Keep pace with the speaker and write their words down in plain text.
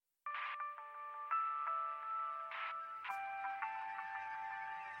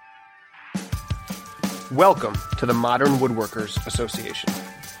Welcome to the Modern Woodworkers Association,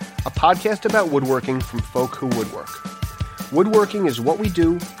 a podcast about woodworking from folk who woodwork. Woodworking is what we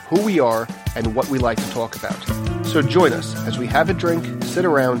do, who we are, and what we like to talk about. So join us as we have a drink, sit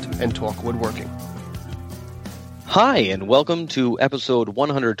around, and talk woodworking. Hi, and welcome to episode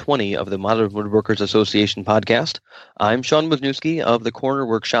 120 of the Modern Woodworkers Association podcast. I'm Sean Wisniewski of the Corner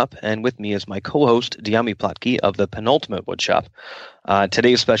Workshop, and with me is my co-host, Dyami Plotke of the Penultimate Woodshop.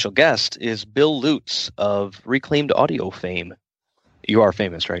 Today's special guest is Bill Lutz of Reclaimed Audio fame. You are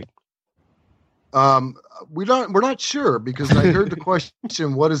famous, right? We're not sure, because I heard the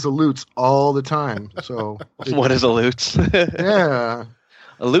question, what is a Lutz, all the time. So what is a Lutz? Yeah.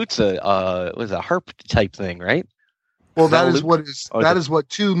 A Lutz was a harp type thing, right? Well, that is what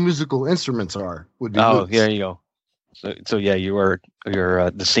two musical instruments are. Would be oh, Lutz. there you go. So yeah, you're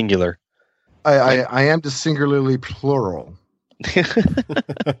the singular. I am the singularly plural.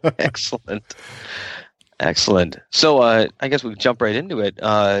 Excellent. So I guess we can jump right into it.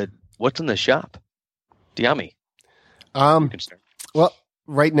 What's in the shop, Dyami? Well,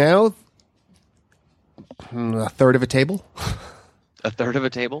 right now, a third of a table. A third of a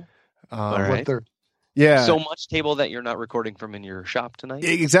table. All right. What third? Yeah. So much table that you're not recording from in your shop tonight?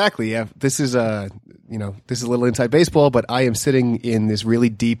 Exactly. Yeah. This is a little inside baseball, but I am sitting in this really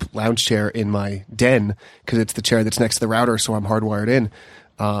deep lounge chair in my den because it's the chair that's next to the router, so I'm hardwired in.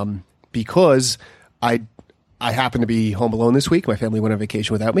 Because I happen to be home alone this week. My family went on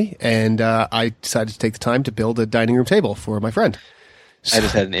vacation without me, and I decided to take the time to build a dining room table for my friend. I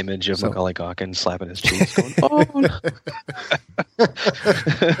just had an image of Macaulay Culkin slapping his cheeks going, oh, no.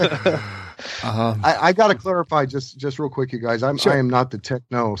 I got to clarify just real quick, you guys. I am not the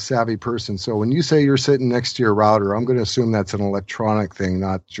techno savvy person. So when you say you're sitting next to your router, I'm going to assume that's an electronic thing,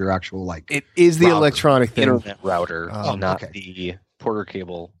 not your actual It is the router. Electronic thing. Internet router, not the Porter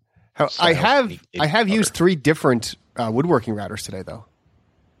cable. I have used 3 different woodworking routers today, though.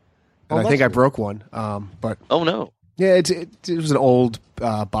 And I think I broke one. But oh no. Yeah, it was an old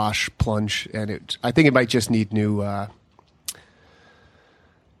Bosch plunge, and I think it might just need new.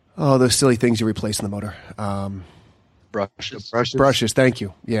 Those silly things you replace in the motor. Brushes. Thank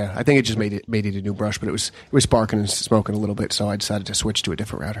you. Yeah, I think it just made it a new brush, but it was sparking and smoking a little bit, so I decided to switch to a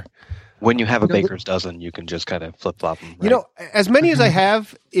different router. When you have a baker's dozen, you can just kind of flip flop them. Right? As many as I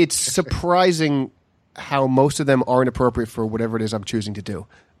have, it's surprising how most of them aren't appropriate for whatever it is I'm choosing to do.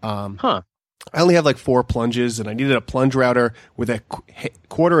 I only have like 4 plunges, and I needed a plunge router with a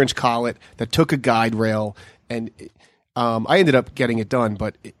 1/4-inch collet that took a guide rail, and I ended up getting it done,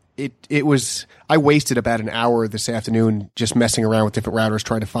 but it was, I wasted about an hour this afternoon just messing around with different routers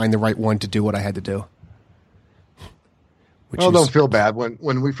trying to find the right one to do what I had to do. Don't feel bad.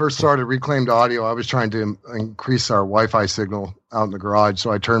 When we first started Reclaimed Audio, I was trying to increase our Wi-Fi signal out in the garage,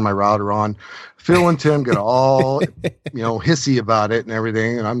 so I turned my router on. Phil and Tim get all hissy about it and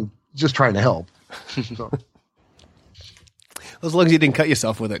everything, and I'm just trying to help. So. As long as you didn't cut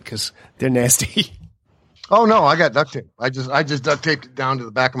yourself with it, because they're nasty. Oh no, I got duct tape. I just duct taped it down to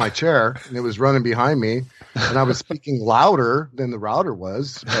the back of my chair, and it was running behind me, and I was speaking louder than the router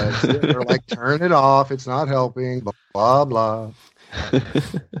was. But they're like, "Turn it off. It's not helping." Blah blah.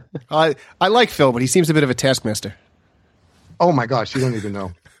 I like Phil, but he seems a bit of a taskmaster. Oh my gosh, you don't even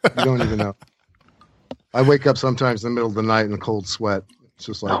know. You don't even know. I wake up sometimes in the middle of the night in a cold sweat. It's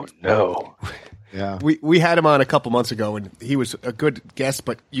just like, oh no. Yeah. We had him on a couple months ago, and he was a good guest,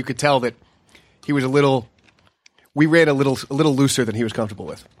 but you could tell that he was we ran a little looser than he was comfortable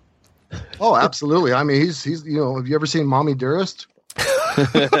with. Oh, absolutely. I mean, he's have you ever seen Mommy Dearest?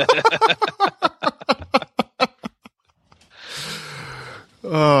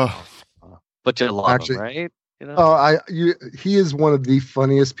 But you love him, right? He is one of the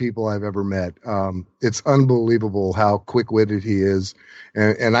funniest people I've ever met. It's unbelievable how quick-witted he is.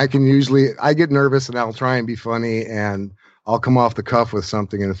 And I get nervous and I'll try and be funny and I'll come off the cuff with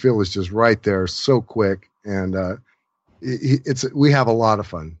something and Phil is just right there so quick. And we have a lot of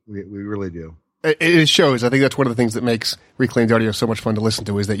fun. We really do. It shows. I think that's one of the things that makes Reclaimed Audio so much fun to listen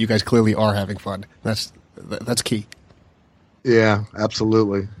to is that you guys clearly are having fun. That's key. Yeah,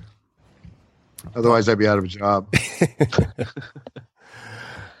 absolutely. Otherwise, I'd be out of a job.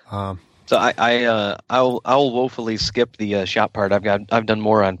 So I'll woefully skip the shop part. I've done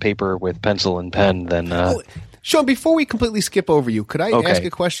more on paper with pencil and pen than. Sean, before we completely skip over you, could I ask a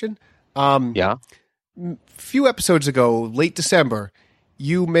question? Yeah. A few episodes ago, late December,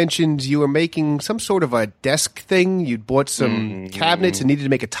 you mentioned you were making some sort of a desk thing. You'd bought some cabinets and needed to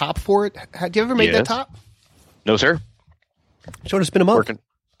make a top for it. Had you ever made that top? No, sir. Sean, it's been a month.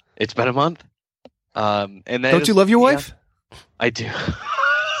 It's been a month. And don't you love your wife? I do.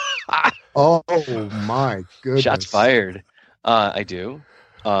 Oh my goodness! Shots fired. I do.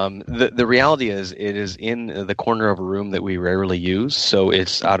 The reality is, it is in the corner of a room that we rarely use, so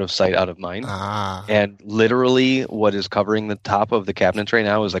it's out of sight, out of mind. And literally, what is covering the top of the cabinets right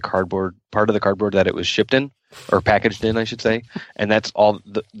now is the cardboard, part of the cardboard that it was shipped in, or packaged in, I should say. And that's all.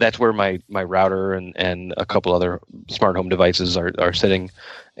 That's where my router and a couple other smart home devices are sitting,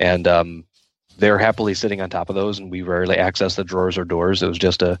 and they're happily sitting on top of those, and we rarely access the drawers or doors. It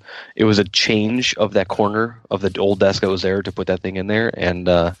was a change of that corner of the old desk that was there to put that thing in there, and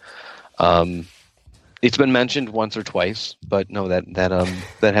it's been mentioned once or twice, but no, that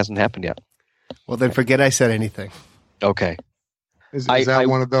hasn't happened yet. Well, then forget I said anything. Okay. Is that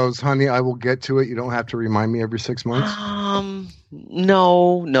one of those, honey, I will get to it, you don't have to remind me every 6 months?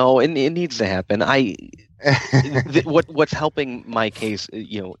 No, it needs to happen. What's helping my case,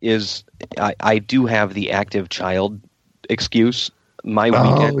 is I do have the active child excuse. My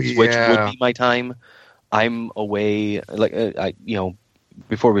weekends, which would be my time, I'm away.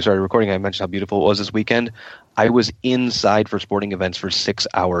 Before we started recording, I mentioned how beautiful it was this weekend. I was inside for sporting events for 6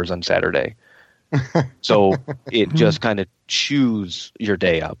 hours on Saturday. So it just kind of chews your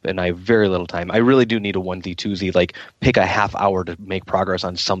day up, and I have very little time. I really do need a onesie twosie, like pick a half hour to make progress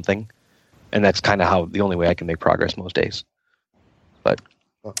on something. And that's kind of the only way I can make progress most days. But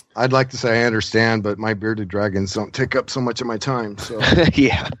I'd like to say I understand, but my bearded dragons don't take up so much of my time. So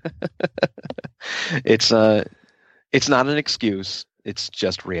yeah, it's not an excuse. It's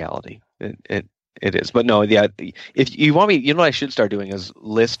just reality. It is. But no, yeah. If you want me, what I should start doing is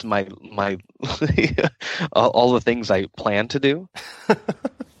list my all the things I plan to do.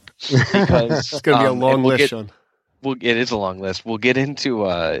 Because it's going to be a long list, Sean. It is a long list. We'll get into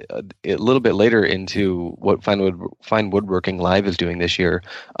a little bit later into what Fine Woodworking Live is doing this year.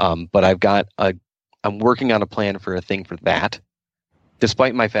 But I'm working on a plan for a thing for that,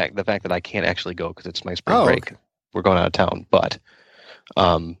 despite the fact that I can't actually go because it's my spring break. Okay. We're going out of town, but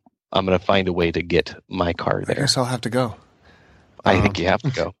I'm going to find a way to get my car there. I guess I'll have to go. I think you have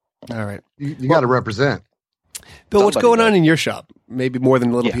to go. All right. You got to represent. Bill, what's going on in your shop? Maybe more than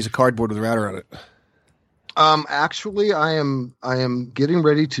a little piece of cardboard with a router on it. Actually, I am getting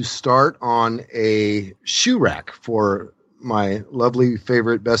ready to start on a shoe rack for my lovely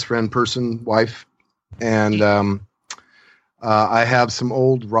favorite best friend person, wife. And I have some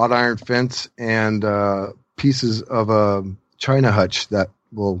old wrought iron fence and pieces of a China hutch that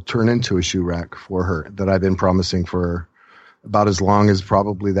will turn into a shoe rack for her that I've been promising for about as long as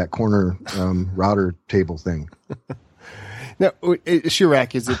probably that corner router table thing. Now, a shoe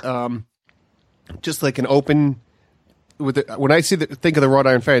rack, is it just like an open? When I think of the wrought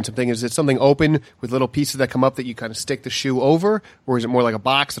iron fence, I'm thinking, is it something open with little pieces that come up that you kind of stick the shoe over, or is it more like a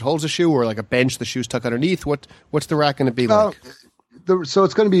box that holds the shoe, or like a bench the shoe's tucked underneath? What's the rack going to be like? So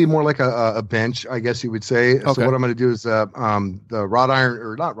it's going to be more like a bench, I guess you would say. Okay. So what I'm going to do is the wrought iron,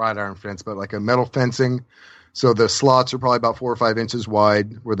 or not wrought iron fence, but like a metal fencing. So the slots are probably about 4 or 5 inches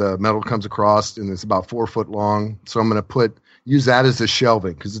wide where the metal comes across, and it's about 4 foot long. So I'm going to use that as a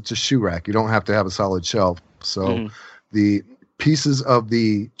shelving because it's a shoe rack. You don't have to have a solid shelf. So the pieces of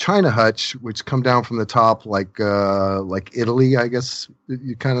the China hutch, which come down from the top like Italy, I guess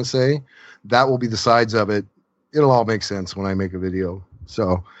you kind of say, that will be the sides of it. It'll all make sense when I make a video.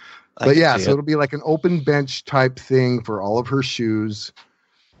 So, but yeah, so it'll be like an open bench type thing for all of her shoes.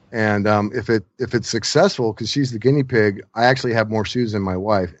 And if it's successful, because she's the guinea pig, I actually have more shoes than my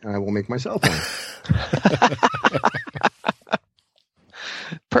wife, and I will make myself one.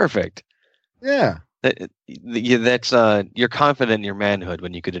 Perfect. Yeah. That's you're confident in your manhood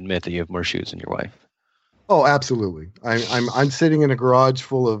when you could admit that you have more shoes than your wife. Oh, absolutely. I'm sitting in a garage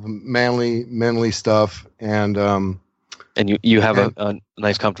full of manly stuff, and you have a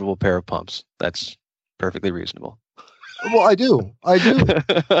nice, comfortable pair of pumps. That's perfectly reasonable. Well, I do.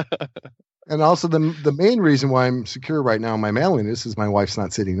 And also the main reason why I'm secure right now in my manliness is my wife's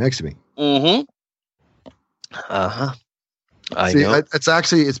not sitting next to me. Mm-hmm. Uh-huh. I know.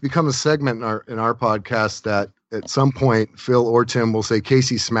 It's become a segment in our podcast that at some point Phil or Tim will say,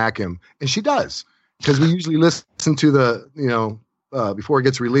 "Casey, smack him," and she does, because we usually listen to the before it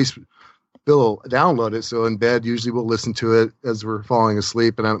gets released. Bill will download it, so in bed usually we'll listen to it as we're falling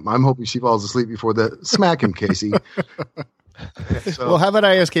asleep, and I'm hoping she falls asleep before the smack him, Casey. So, well, how about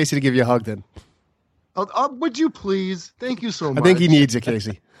I ask Casey to give you a hug then? Would you please? Thank you so much. I think he needs it,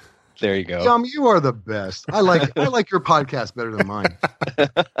 Casey. There you go. Yum, you are the best. I like your podcast better than mine.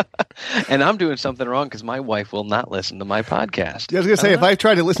 And I'm doing something wrong because my wife will not listen to my podcast. I was going to say, if I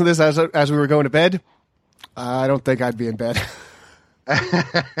tried to listen to this as we were going to bed, I don't think I'd be in bed.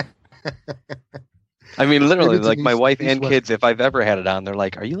 I mean, literally, like my wife and kids, if I've ever had it on, they're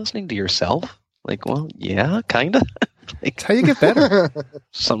like, "Are you listening to yourself?" Like, well, yeah, kind of. Like, how you get better?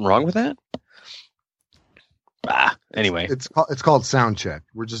 Something wrong with that? Anyway, it's called sound check.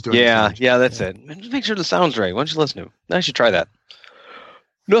 We're just doing that's it. Just make sure the sound's right. Why don't you listen to it? I should try that.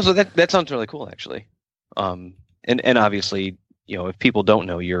 No, so that sounds really cool, actually. And obviously, if people don't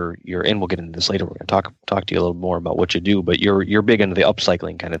know, you're and we'll get into this later. We're going to talk to you a little more about what you do, but you're big into the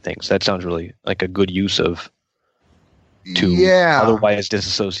upcycling kind of things. That sounds really like a good use of otherwise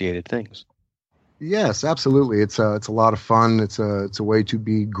disassociated things. Yes, absolutely. It's a lot of fun. It's a way to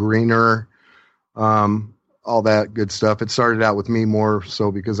be greener. All that good stuff. It started out with me more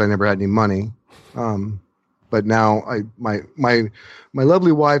so because I never had any money. But now my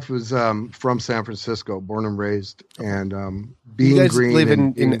lovely wife was from San Francisco, born and raised, and being you guys green. Live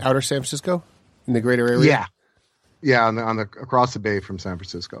in outer San Francisco, in the greater area. Yeah, on the across the bay from San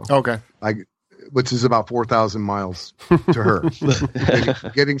Francisco. Okay, which is about 4,000 miles to her.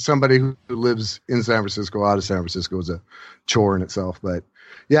 getting somebody who lives in San Francisco out of San Francisco is a chore in itself, but.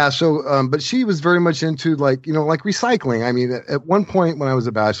 Yeah, so but she was very much into like recycling. I mean, at one point when I was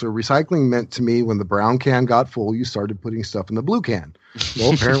a bachelor, recycling meant to me when the brown can got full, you started putting stuff in the blue can.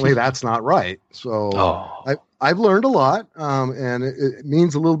 Well, apparently that's not right. So I've learned a lot, and it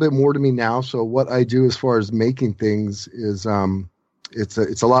means a little bit more to me now. So what I do as far as making things is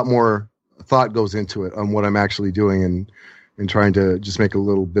it's a lot more thought goes into it on what I'm actually doing and trying to just make a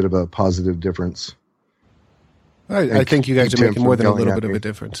little bit of a positive difference. I think you guys are making more than a little bit of a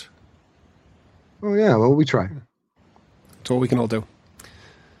difference. Oh, yeah. Well, we try. That's what we can all do.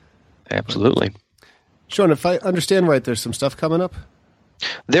 Absolutely. Sean, if I understand right, there's some stuff coming up?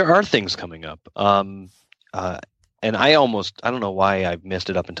 There are things coming up. And I don't know why I've missed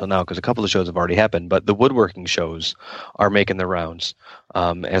it up until now because a couple of shows have already happened, but the woodworking shows are making the rounds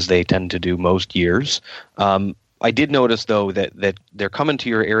as they tend to do most years. I did notice, though, that they're coming to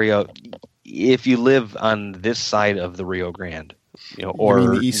your area if you live on this side of the Rio Grande, or you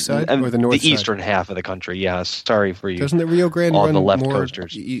mean the east side or the north side? The eastern half of the country. Yeah, sorry for you. Doesn't the Rio Grande all run the left more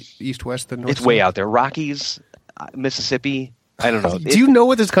coasters east-west than north? It's way out there. Rockies, Mississippi. I don't know. Do you know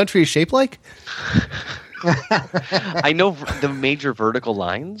what this country is shaped like? I know the major vertical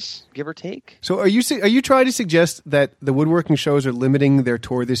lines, give or take. So are you trying to suggest that the woodworking shows are limiting their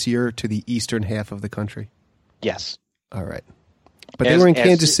tour this year to the eastern half of the country? Yes. All right. But they were in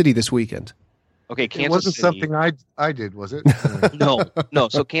Kansas City this weekend. Okay, Kansas It wasn't City. something I did, was it? No.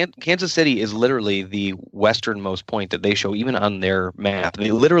 So Kansas City is literally the westernmost point that they show, even on their map.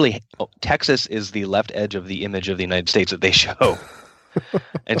 Texas is the left edge of the image of the United States that they show.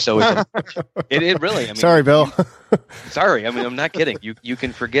 And so it really. I mean, sorry, Bill. Sorry. I mean, I'm not kidding. You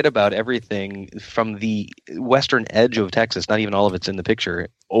can forget about everything from the western edge of Texas. Not even all of it's in the picture.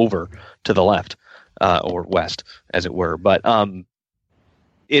 Over to the left or west, as it were. But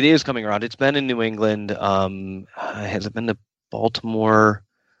it is coming around. It's been in New England. Has it been to Baltimore?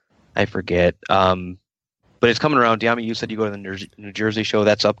 I forget. But it's coming around. Diami, you said you go to the New Jersey show.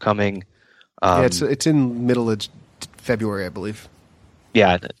 That's upcoming. Yeah, it's in middle of February, I believe.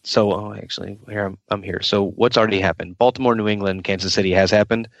 Yeah. So, actually, here I'm here. So, what's already happened? Baltimore, New England, Kansas City has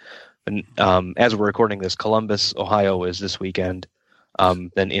happened. And as we're recording this, Columbus, Ohio is this weekend.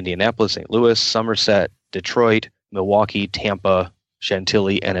 Then Indianapolis, St. Louis, Somerset, Detroit, Milwaukee, Tampa,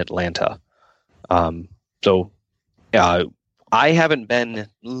 Chantilly, and Atlanta. So I haven't been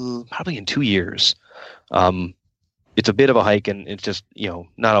probably in 2 years. It's a bit of a hike, and it's just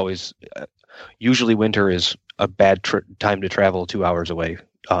not always. Usually, winter is a bad time to travel 2 hours away.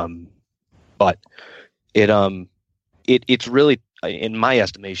 But it's really, in my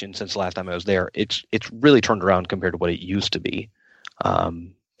estimation, since the last time I was there, it's really turned around compared to what it used to be.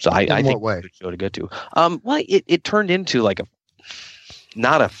 So I think it's a good show to get to. Well, it turned into like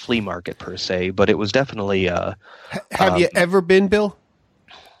not a flea market per se, but it was definitely. Have you ever been, Bill?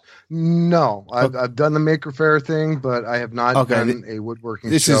 No, I've done the Maker Faire thing, but I have not done a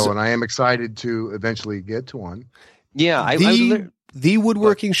woodworking show, and I am excited to eventually get to one. Yeah, the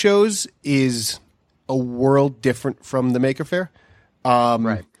woodworking shows is a world different from the Maker Faire.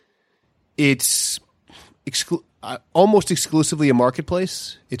 Right. It's almost exclusively a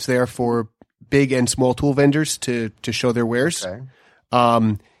marketplace. It's there for big and small tool vendors to show their wares. Okay.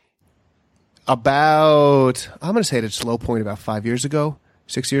 I'm going to say at its low point about 6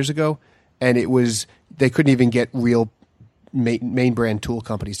 years ago, and they couldn't even get real main brand tool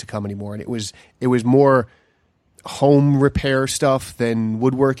companies to come anymore, and it was more home repair stuff than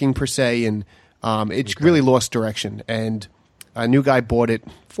woodworking per se, and really lost direction. And a new guy bought it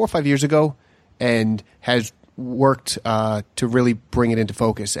 4 or 5 years ago and has worked to really bring it into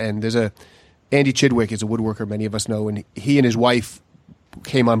focus. And there's Andy Chidwick is a woodworker many of us know, and he and his wife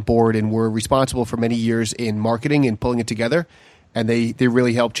came on board and were responsible for many years in marketing and pulling it together, and they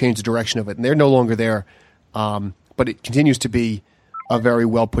really helped change the direction of it. And they're no longer there, but it continues to be a very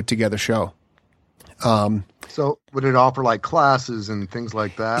well put together show. So would it offer like classes and things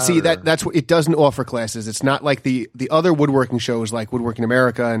like that? See, that's what it doesn't offer classes. It's not like the other woodworking shows like Woodworking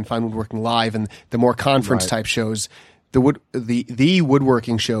America and Fine Woodworking Live and the more conference type shows. The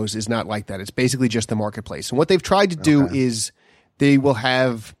woodworking shows is not like that. It's basically just the marketplace. And what they've tried to do is they will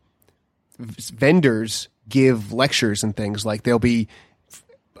have vendors give lectures and things. Like they'll be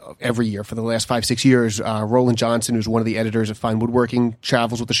every year for the last 5-6 years. Roland Johnson, who's one of the editors at Fine Woodworking,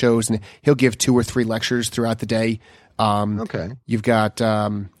 travels with the shows, and he'll give 2 or 3 lectures throughout the day. You've got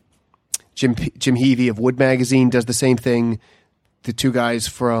Jim Heavey of Wood Magazine does the same thing. The 2 guys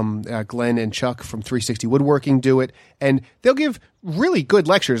from Glenn and Chuck from 360 Woodworking do it, and they'll give really good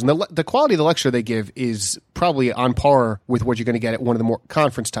lectures. And the quality of the lecture they give is probably on par with what you're going to get at one of the more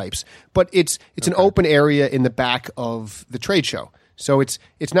conference types. But it's an open area in the back of the trade show, so it's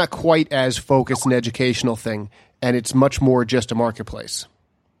not quite as focused an educational thing, and it's much more just a marketplace.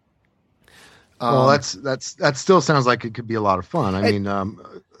 Well, that still sounds like it could be a lot of fun. I mean,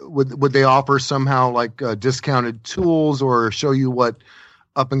 would they offer somehow like discounted tools or show you what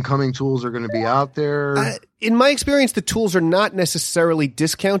up and coming tools are going to be out there? In my experience, the tools are not necessarily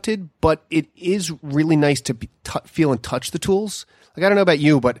discounted, but it is really nice to feel and touch the tools. Like, I don't know about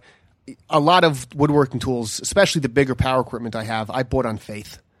you, but a lot of woodworking tools, especially the bigger power equipment I have, I bought on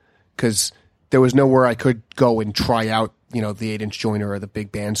faith because there was nowhere I could go and try out, the 8-inch joiner or the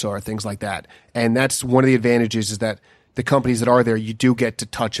big bandsaw or things like that. And that's one of the advantages is that the companies that are there, you do get to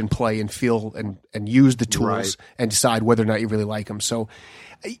touch and play and feel and use the tools and decide whether or not you really like them. So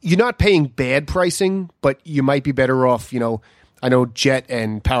you're not paying bad pricing, but you might be better off. I know Jet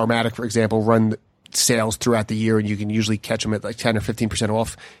and Powermatic, for example, run sales throughout the year, and you can usually catch them at like 10 or 15%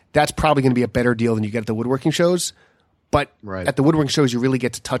 off. That's probably going to be a better deal than you get at the woodworking shows. But at the woodworking shows, you really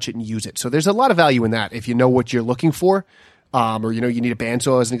get to touch it and use it. So there's a lot of value in that if you know what you're looking for. Or, you need a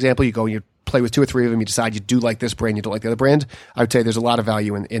bandsaw as an example. You go and you play with 2 or 3 of them. You decide you do like this brand, you don't like the other brand. I would say there's a lot of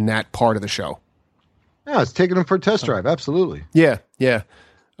value in that part of the show. Yeah, it's taking them for a test drive. Absolutely. Yeah.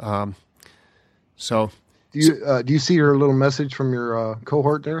 So do you see your little message from your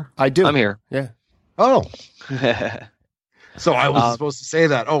cohort there? I do. I'm here. Yeah. Oh. So I was supposed to say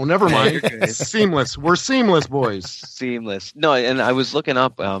that. Oh, never mind. Seamless. We're seamless, boys. Seamless. No, and I was looking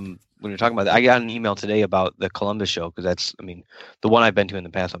up when you're talking about that. I got an email today about the Columbus show because that's, the one I've been to in the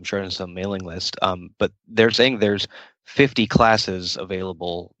past. I'm sure in some mailing list. But they're saying there's 50 classes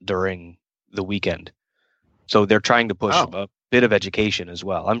available during the weekend. So they're trying to push a bit of education as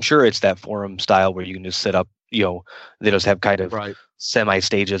well. I'm sure it's that forum style where you can just sit up, they just have kind of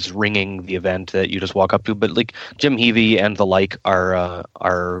semi-stages ringing the event that you just walk up to. But like Jim Heavey and the like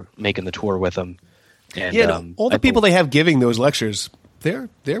are making the tour with them. And, all the people they have giving those lectures, they're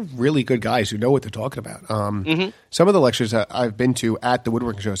really good guys who know what they're talking about. Some of the lectures that I've been to at the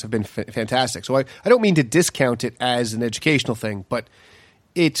woodworking shows have been fantastic. So I don't mean to discount it as an educational thing, but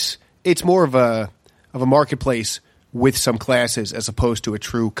it's more of a marketplace with some classes as opposed to a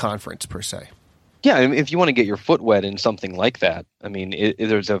true conference per se. Yeah, if you want to get your foot wet in something like that,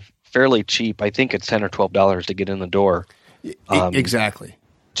 there's a fairly cheap. I think it's $10 or $12 to get in the door. Exactly.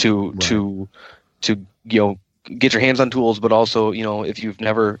 To get your hands on tools, but also if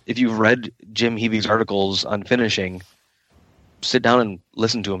you've read Jim Heavey's articles on finishing, sit down and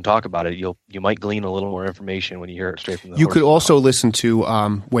listen to him talk about it. You might glean a little more information when you hear it straight from the You could also listen to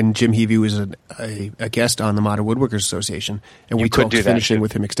when Jim Heavey was a guest on the Modern Woodworkers Association, and we talked finishing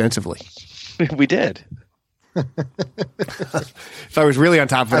with him extensively. We did. If I was really on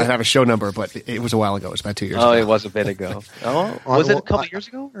top of it, I'd have a show number, but it was a while ago. It was about 2 years ago. Oh, it was a bit ago. Oh, was it a couple years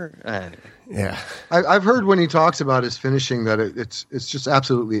ago? Yeah. I've heard when he talks about his finishing that it's just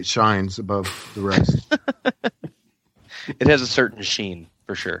absolutely, it shines above the rest. It has a certain sheen,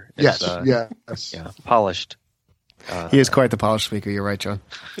 for sure. Yes. Yeah, polished. He is quite the polished speaker. You're right, John.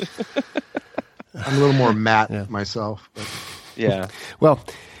 I'm a little more matte myself. But. Yeah. Well,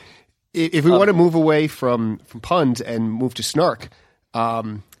 if we want to move away from puns and move to snark,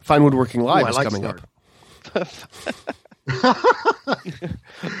 Fine Woodworking Live is coming up.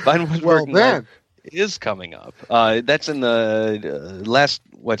 Fine Woodworking Live is coming up. That's in the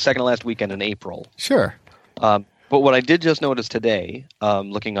second to last weekend in April. Sure. But what I did just notice today,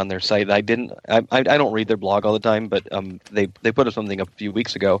 looking on their site, I don't read their blog all the time, but they put up something up a few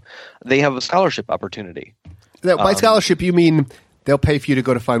weeks ago. They have a scholarship opportunity. By scholarship, you mean they'll pay for you to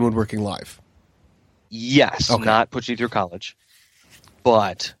go to Fine Woodworking Live? Yes, not put you through college,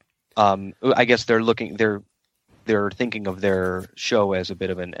 but I guess they're thinking of their show as a bit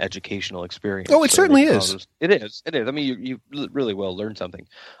of an educational experience. Oh, it certainly is. It is. I mean, you really will learn something.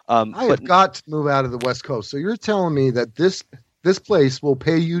 I have got to move out of the West Coast. So you're telling me that this place will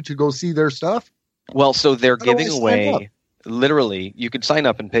pay you to go see their stuff? Well, so they're giving away, literally, you could sign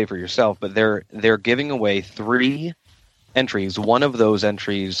up and pay for yourself, but they're giving away 3 entries. One of those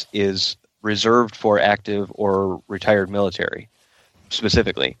entries is reserved for active or retired military,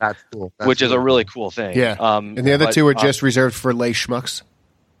 specifically. That's cool. Which is a really cool thing. Yeah. And the other 2 are just reserved for lay schmucks.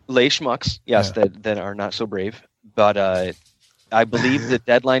 Lay schmucks, yes, yeah. that are not so brave. But I believe the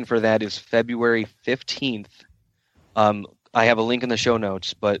deadline for that is February 15th. I have a link in the show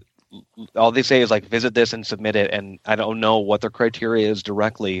notes, but all they say is visit this and submit it, and I don't know what their criteria is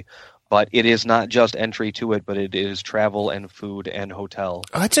directly, but it is not just entry to it, but it is travel and food and hotel.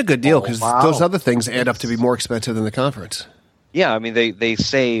 Oh, that's a good deal, because those other things add up to be more expensive than the conference. Yeah, I mean they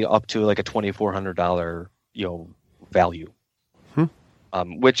say up to a $2,400 value,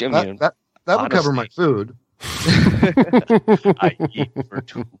 which I mean that honestly, would cover my food. I eat for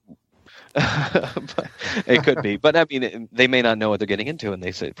 2. It could be, but I mean, they may not know what they're getting into, and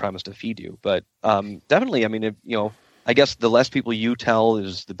they promise to feed you. But definitely, I mean, I guess the less people you tell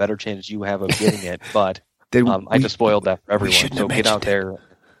is the better chance you have of getting it. But I just spoiled that for everyone. So get out there.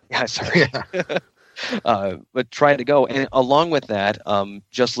 Yeah, sorry. Yeah. But try to go. And along with that,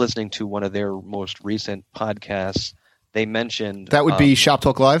 just listening to one of their most recent podcasts, they mentioned that would be Shop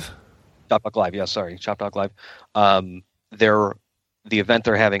Talk Live. Shop Talk Live. Yeah, sorry, Shop Talk Live. The event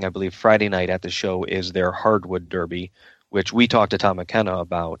they're having, I believe, Friday night at the show is their Hardwood Derby, which we talked to Tom McKenna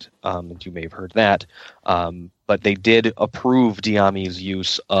about, and you may have heard that. But they did approve Diami's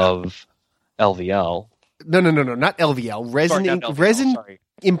use of LVL. No, not LVL. Resin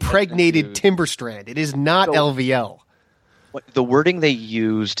impregnated timber strand. It is not LVL. The wording they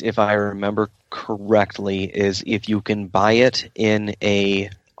used, if I remember correctly, is if you can buy it in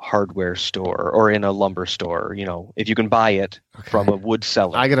a hardware store or in a lumber store, if you can buy it from a wood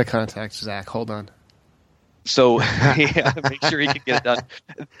seller. I got to contact Zach. Hold on. So yeah, make sure you can get it done.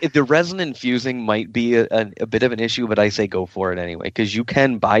 The resin infusing might be a bit of an issue, but I say go for it anyway, because you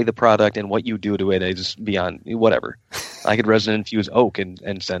can buy the product and what you do to it is beyond whatever. I could resin infuse oak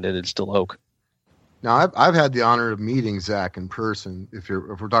and send it. It's still oak. Now I've had the honor of meeting Zach in person. If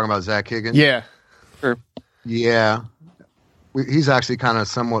we're talking about Zach Higgins, yeah, sure, yeah. He's actually kind of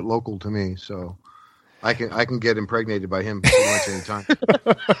somewhat local to me, so I can get impregnated by him pretty much any time.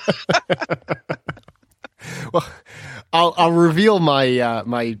 Well, I'll reveal my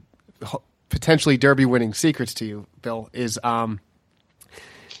my potentially Derby winning secrets to you, Bill. Is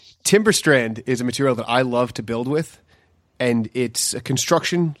timber strand is a material that I love to build with, and it's a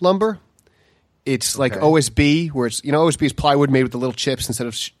construction lumber. It's like OSB, where it's OSB is plywood made with the little chips instead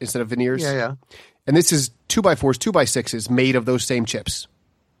of veneers. Yeah. And this is 2x4s, 2x6s made of those same chips.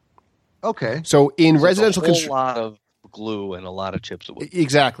 Okay. So in residential construction, a lot of glue and a lot of chips.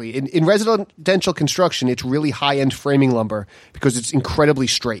 Exactly. In residential construction, it's really high-end framing lumber because it's incredibly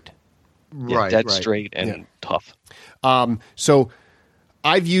straight. Dead straight and tough. So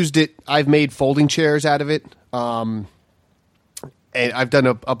I've used it. I've made folding chairs out of it. And I've done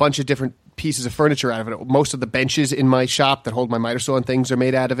a bunch of different pieces of furniture out of it. Most of the benches in my shop that hold my miter saw and things are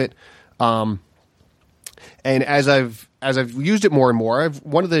made out of it. And as I've used it more and more,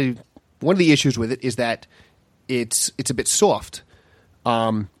 one of the issues with it is that it's a bit soft.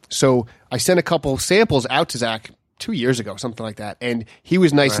 So I sent a couple samples out to Zach 2 years ago, something like that, and he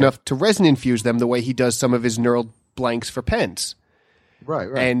was nice enough to resin infuse them the way he does some of his knurled blanks for pens. Right.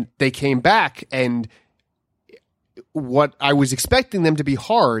 And they came back, and what I was expecting them to be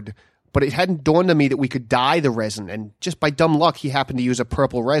hard, but it hadn't dawned on me that we could dye the resin, and just by dumb luck, he happened to use a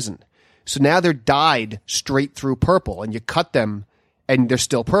purple resin. So now they're dyed straight through purple, and you cut them, and they're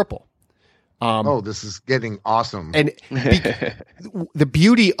still purple. This is getting awesome. And the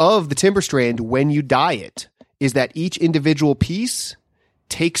beauty of the timber strand when you dye it is that each individual piece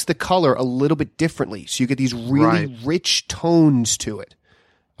takes the color a little bit differently. So you get these really rich tones to it.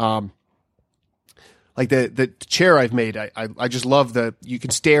 Like the chair I've made, I just love you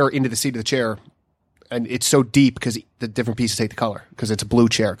can stare into the seat of the chair, and it's so deep because the different pieces take the color, because it's a blue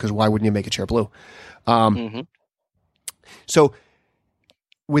chair, because why wouldn't you make a chair blue? So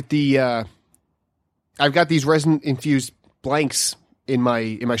with the I've got these resin infused blanks in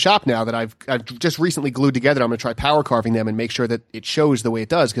my shop now that I've just recently glued together. I'm going to try power carving them and make sure that it shows the way it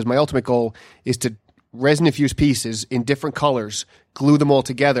does, because my ultimate goal is to resin infuse pieces in different colors, glue them all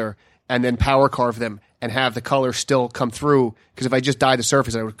together, and then power carve them and have the color still come through. Because if I just dye the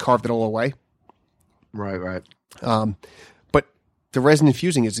surface, I would carve it all away. Right. But the resin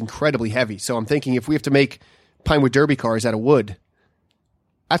infusing is incredibly heavy. So I'm thinking if we have to make Pinewood Derby cars out of wood,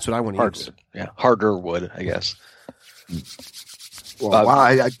 that's what I want to use. Yeah, harder wood, I guess.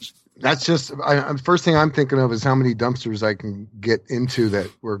 Well, that's just first thing I'm thinking of is how many dumpsters I can get into that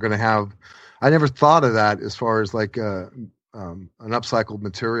we're going to have. I never thought of that as far as like an upcycled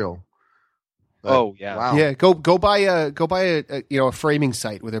material. But, wow. Yeah. Go buy a framing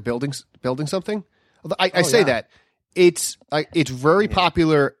site where they're building something. I say that it's very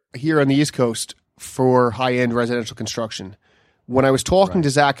popular here on the East Coast for high end residential construction. When I was talking to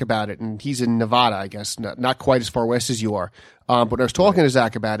Zach about it, and he's in Nevada, I guess, not quite as far west as you are, but when I was talking to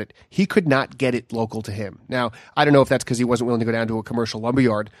Zach about it, he could not get it local to him. Now, I don't know if that's because he wasn't willing to go down to a commercial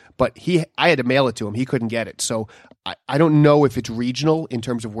lumberyard, but I had to mail it to him. He couldn't get it. So I don't know if it's regional in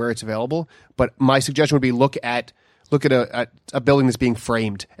terms of where it's available, but my suggestion would be look at a building that's being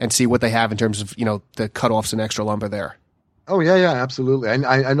framed and see what they have in terms of, the cutoffs and extra lumber there. Oh, yeah, absolutely.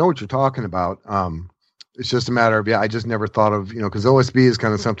 I know what you're talking about. It's just a matter of, I just never thought of, because OSB is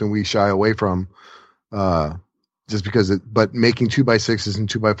kind of something we shy away from just because but making 2x6s and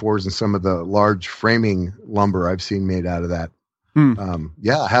 2x4s and some of the large framing lumber I've seen made out of that.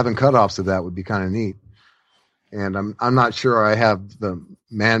 Having cutoffs of that would be kind of neat. And I'm not sure I have the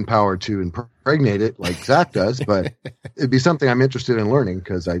manpower to impregnate it like Zach does, but it'd be something I'm interested in learning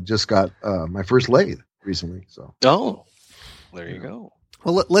because I just got my first lathe recently. So. Oh, there you go.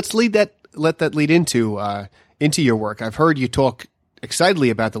 Well, let's let that lead into your work. I've heard you talk excitedly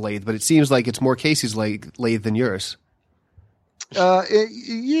about the lathe, but it seems like it's more Casey's lathe than yours.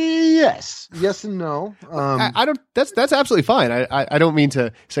 Yes and no. I don't. That's absolutely fine. I don't mean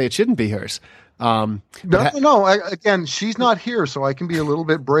to say it shouldn't be hers. No. Again, she's not here, so I can be a little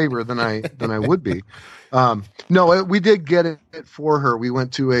bit braver than I would be. No, we did get it for her. We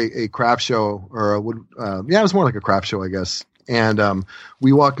went to a craft show, or it was more like a craft show, I guess. And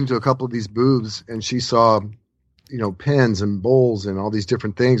we walked into a couple of these booths, and she saw, pens and bowls and all these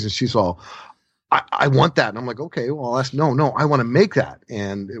different things, and she saw, I want that. And I'm like, okay, well, I want to make that.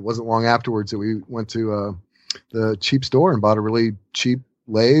 And it wasn't long afterwards that we went to the cheap store and bought a really cheap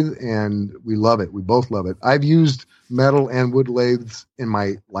lathe, and we love it. We both love it. I've used metal and wood lathes in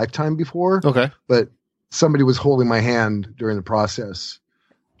my lifetime before. Okay. But somebody was holding my hand during the process.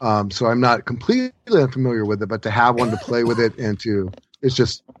 So I'm not completely unfamiliar with it, but to have one to play with it it's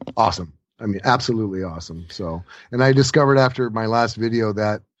just awesome. I mean, absolutely awesome. So, and I discovered after my last video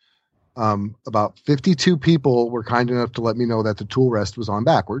that about 52 people were kind enough to let me know that the tool rest was on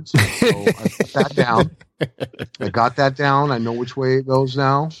backwards. So I put that down. I got that down. I know which way it goes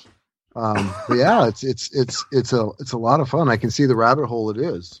now. But yeah, it's a lot of fun. I can see the rabbit hole it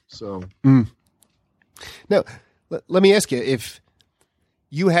is. So now let me ask you, if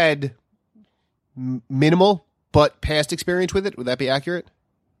you had minimal but past experience with it, would that be accurate?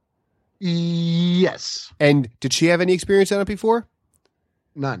 Yes. And did she have any experience on it before?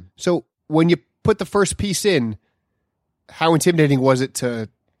 None. So when you put the first piece in, how intimidating was it to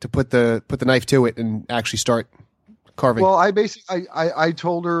put the knife to it and actually start carving? Well, I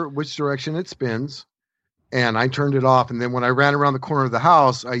told her which direction it spins, and I turned it off. And then when I ran around the corner of the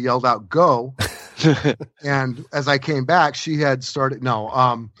house, I yelled out, "Go!" And as I came back, she had started.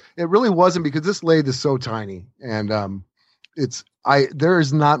 No, it really wasn't, because this lathe is so tiny, and there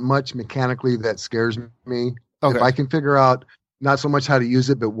is not much mechanically that scares me. Okay. If I can figure out not so much how to use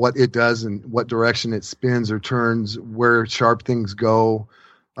it, but what it does and what direction it spins or turns, where sharp things go,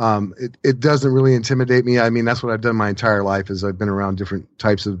 it doesn't really intimidate me. I mean, that's what I've done my entire life, is I've been around different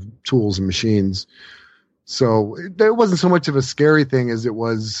types of tools and machines. So there wasn't so much of a scary thing as it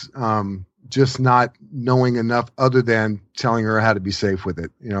was just not knowing enough other than telling her how to be safe with it.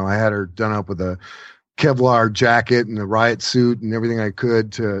 I had her done up with a Kevlar jacket and a riot suit and everything I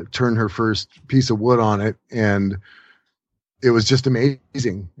could to turn her first piece of wood on it. And it was just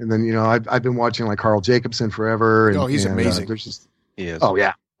amazing. And then, I've been watching like Carl Jacobson forever. And, he's amazing. He is. Oh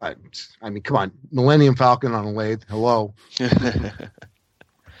yeah. I mean, come on, Millennium Falcon on a lathe. Hello.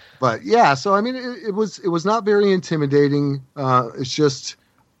 But yeah, so I mean, it was not very intimidating. It's just,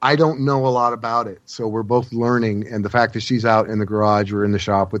 I don't know a lot about it. So we're both learning. And the fact that she's out in the garage or in the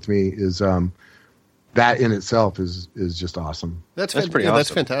shop with me is, that in itself is just awesome. That's pretty awesome. That's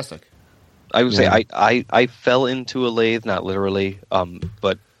fantastic. I would say I fell into a lathe, not literally,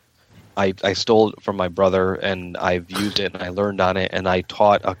 but I stole it from my brother, and I've used it, and I learned on it, and I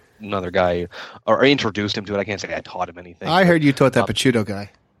taught another guy, or I introduced him to it. I can't say I taught him anything. I heard you taught that Pacciuto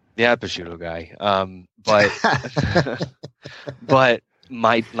guy. Yeah, Pacciuto guy. But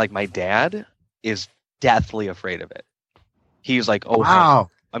my dad is deathly afraid of it. He's like, oh wow.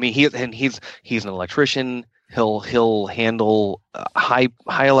 I mean, he's an electrician. He'll handle high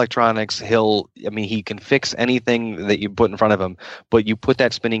electronics. He can fix anything that you put in front of him. But you put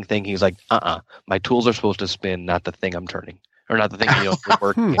that spinning thing, he's like, my tools are supposed to spin, not the thing I'm turning, or not the thing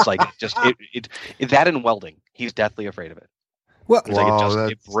working. It's like that in welding. He's deathly afraid of it. Well,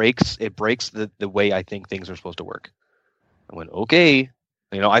 it breaks the way I think things are supposed to work. I went, okay.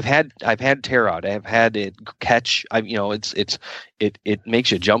 I've had tear out. I've had it catch. It makes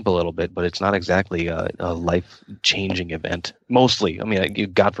you jump a little bit, but it's not exactly a life changing event. Mostly,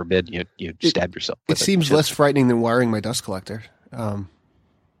 God forbid you stab yourself. It seems less frightening than wiring my dust collector.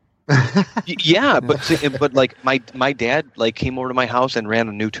 Yeah, but like my dad came over to my house and ran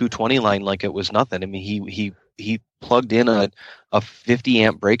a new 220 line like it was nothing. I mean, he plugged in a 50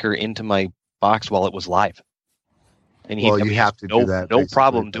 amp breaker into my box while it was live. And you have to do that. No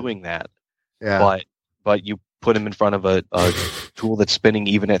problem doing that. Yeah. But you put him in front of a tool that's spinning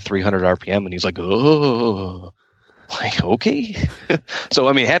even at 300 RPM, and he's like, oh, like, okay.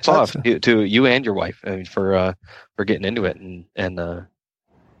 So hats off to you and your wife for getting into it and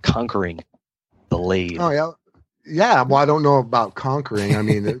conquering the lathe. Oh yeah. Yeah, well, I don't know about conquering. I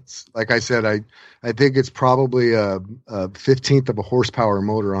mean, it's like I said, I think it's probably a 15th of a horsepower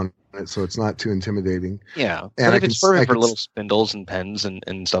motor on it, so it's not too intimidating. Yeah, and if it's for little spindles and pens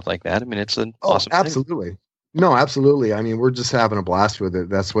and stuff like that, it's an awesome absolutely thing. No, absolutely. We're just having a blast with it.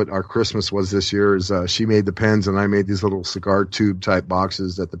 That's what our Christmas was this year. Is she made the pens and I made these little cigar tube type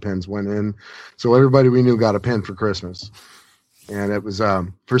boxes that the pens went in. So everybody we knew got a pen for Christmas, and it was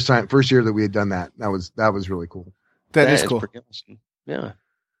first year that we had done that. That was really cool. That is cool. Pretty awesome. Yeah.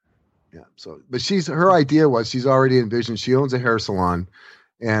 Yeah. So, but her idea was she's already envisioned. She owns a hair salon.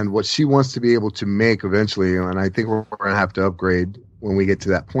 And what she wants to be able to make eventually, and I think we're going to have to upgrade when we get to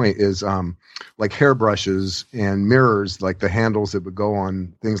that point, is like hairbrushes and mirrors, like the handles that would go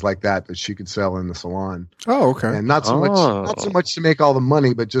on things like that she could sell in the salon. Oh, okay. And not so much to make all the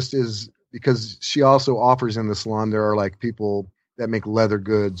money, but just is because she also offers in the salon. There are like people that make leather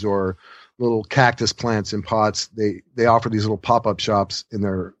goods or little cactus plants in pots. They offer these little pop-up shops in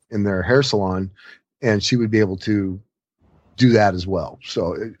their hair salon, and she would be able to do that as well.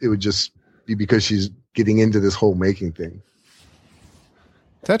 So it would just be because she's getting into this whole making thing.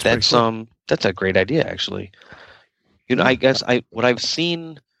 That's a great idea, actually. I guess what I've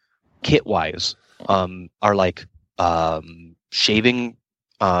seen kit wise are like shaving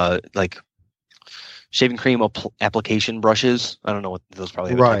cream application brushes. I don't know what those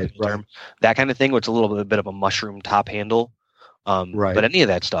probably have a technical term. That kind of thing, where it's a little bit of a mushroom top handle. But any of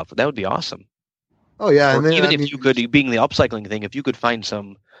that stuff, that would be awesome. Oh yeah, and then, even if you could, being the upcycling thing, if you could find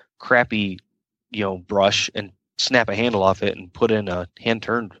some crappy, brush and snap a handle off it and put in a hand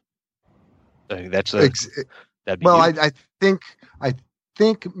turned, that'd be. Well, I think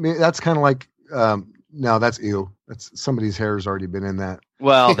that's kind of like no, that's ew. That's somebody's hair has already been in that.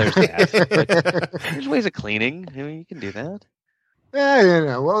 Well, there's that. There's ways of cleaning. You can do that.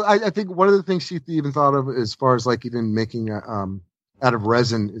 Yeah. Well, I think one of the things she even thought of as far as like even making out of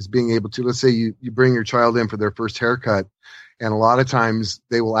resin is being able to, let's say you bring your child in for their first haircut, and a lot of times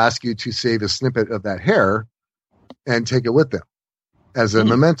they will ask you to save a snippet of that hair and take it with them as a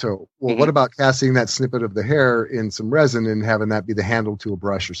memento. Well, what about casting that snippet of the hair in some resin and having that be the handle to a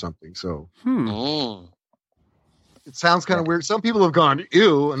brush or something? So it sounds kind of weird. Some people have gone,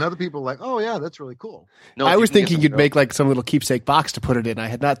 ew, and other people are like, oh yeah, that's really cool. No, I was thinking you'd make like some little keepsake box to put it in. I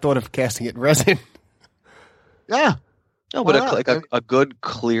had not thought of casting it in resin. Yeah. No, but a good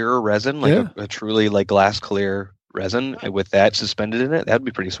clear resin, like a truly like glass clear resin with that suspended in it, that'd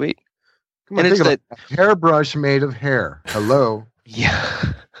be pretty sweet. Come on, and it's that hairbrush made of hair. Hello.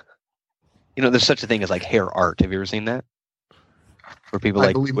 Yeah. There's such a thing as like hair art. Have you ever seen that? Where people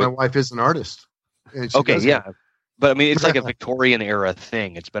I believe my wife is an artist. Okay, yeah. But it's like a Victorian era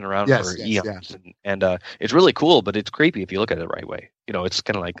thing. It's been around for eons, and it's really cool. But it's creepy if you look at it the right way. It's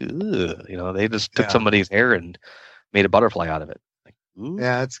kind of like, they just took somebody's hair and made a butterfly out of it. Like,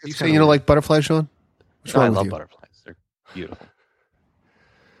 yeah, it's you say you don't like butterflies, Sean? I love butterflies. They're beautiful.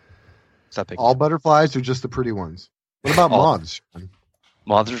 All butterflies or just the pretty ones? What about moths?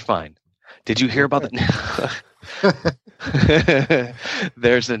 Moths are fine. Did you hear about that?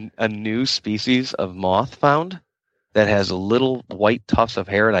 There's a new species of moth found that has little white tufts of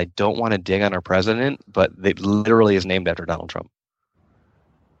hair, and I don't want to dig on our president, but it literally is named after Donald Trump.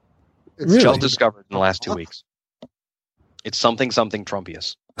 It's just discovered in the last 2 weeks. It's something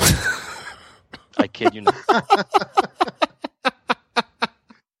Trumpius. I kid you not.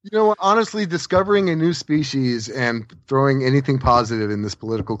 You know what? Honestly, discovering a new species and throwing anything positive in this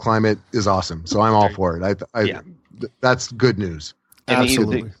political climate is awesome. So I'm all for it. That's good news.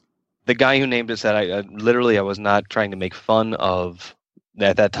 Absolutely. The guy who named it said, I was not trying to make fun of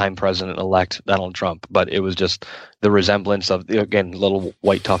at that time President-elect Donald Trump, but it was just the resemblance of, again, little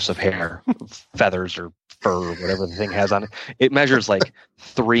white tufts of hair, feathers or fur or whatever the thing has on it. It measures like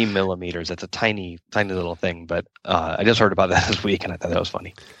 3 millimeters. It's a tiny, tiny little thing, but I just heard about that this week, and I thought that was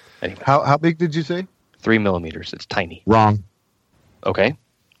funny. Anyway. How big did you say? 3 millimeters. It's tiny. Wrong. Okay.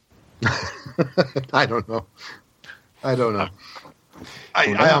 I don't know.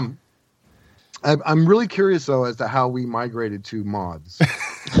 I'm really curious though as to how we migrated to moths.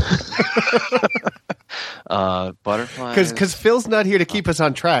 Butterflies. Because Phil's not here to keep us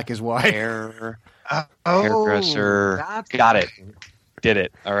on track, is why. Hairdresser. Got it. Did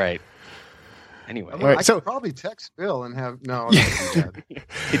it. All right. Anyway, I could probably text Phil and have Could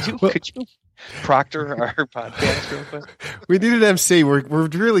you proctor our podcast real quick? We need an MC. We're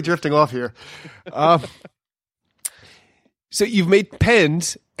really drifting off here. So you've made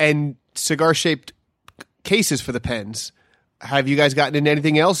pens and cigar-shaped cases for the pens. Have you guys gotten into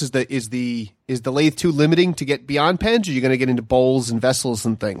anything else? Is the lathe too limiting to get beyond pens? Or are you going to get into bowls and vessels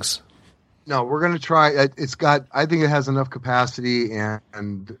and things? No, we're going to try. I think it has enough capacity,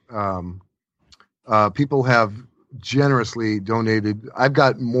 and people have generously donated. I've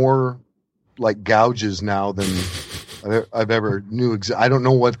got more like gouges now than I've ever knew. I don't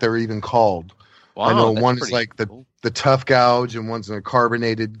know what they're even called. Wow, I know one is like the tough gouge, and one's a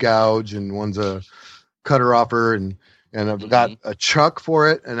carbonated gouge, and one's a cutter offer, and I've got a chuck for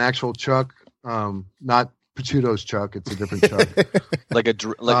it, an actual chuck, not Pachuto's chuck. It's a different chuck. But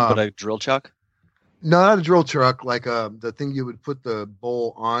a drill chuck? No, not a drill chuck, like the thing you would put the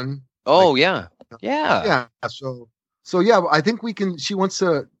bowl on. Oh, like, yeah. So yeah, I think we can. She wants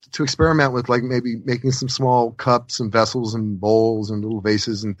to experiment with like maybe making some small cups and vessels and bowls and little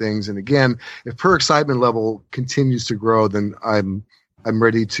vases and things. And again, if her excitement level continues to grow, then I'm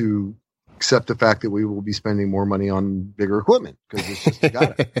ready to accept the fact that we will be spending more money on bigger equipment because it's just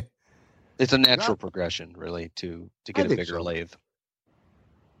got it. It's a natural progression, really, to get a bigger lathe.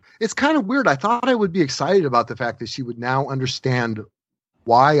 It's kind of weird. I thought I would be excited about the fact that she would now understand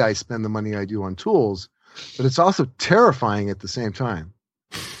why I spend the money I do on tools, but it's also terrifying at the same time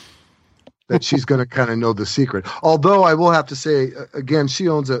that she's going to kind of know the secret. Although I will have to say, again, she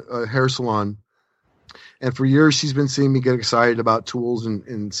owns a hair salon, and for years she's been seeing me get excited about tools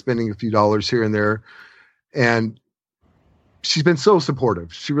and spending a few dollars here and there. And she's been so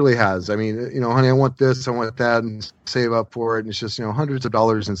supportive. She really has. I mean, honey, I want this, I want that, and save up for it. And it's just, hundreds of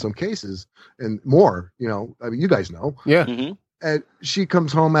dollars in some cases and more, I mean, you guys know. Yeah. Mm-hmm. And she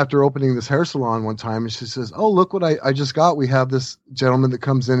comes home after opening this hair salon one time and she says, "Oh, look what I just got. We have this gentleman that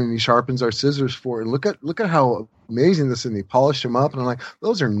comes in and he sharpens our scissors for it. And look at how amazing this is." And he polished them up. And I'm like,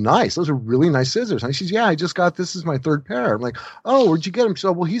 "Those are nice. Those are really nice scissors." And she says, "Yeah, I just got this. Is my third pair." I'm like, "Oh, where'd you get them?" She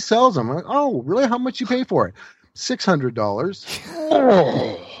said, "Well, he sells them." I'm like, "Oh, really? How much you pay for it?" $600.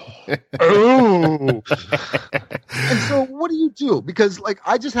 Oh. And so what do you do? Because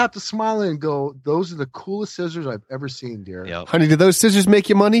I just have to smile and go, "Those are the coolest scissors I've ever seen, dear." Yep. Honey, did those scissors make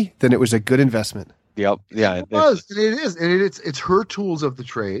you money? Then it was a good investment. Yep. Yeah. It was. And it is. And it's her tools of the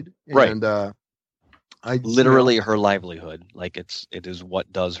trade. Right. And literally her livelihood. It is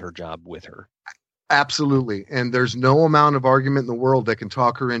what does her job with her. Absolutely. And there's no amount of argument in the world that can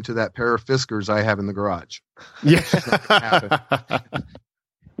talk her into that pair of Fiskars I have in the garage. Yeah.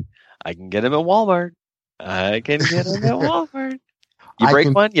 I can get them at Walmart. You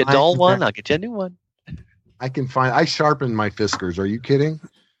break one, you dull one, I'll get you a new one. I sharpen my Fiskars. Are you kidding?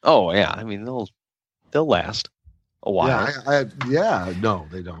 Oh yeah. I mean, they'll last a while. Yeah, no,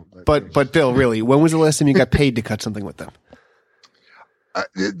 they don't. But Bill, really, when was the last time you got paid to cut something with them?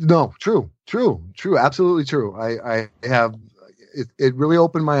 No, true, absolutely true. I have. It really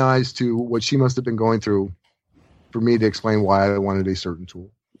opened my eyes to what she must have been going through for me to explain why I wanted a certain tool.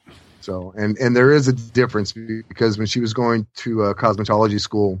 So, and there is a difference because when she was going to cosmetology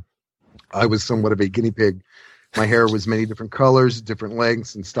school, I was somewhat of a guinea pig. My hair was many different colors, different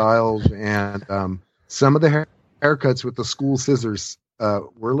lengths and styles, and some of the haircuts with the school scissors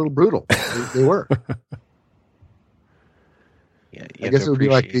were a little brutal. They were. Yeah, I guess it would be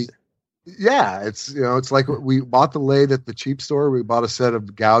like it's like we bought the lathe at the cheap store. We bought a set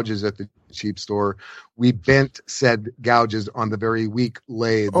of gouges at the cheap store. We bent said gouges on the very weak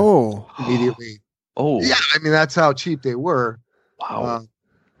lathe. Oh, immediately. Oh, yeah. I mean, that's how cheap they were. Wow.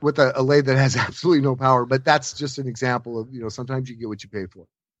 With a lathe that has absolutely no power, but that's just an example of sometimes you get what you pay for.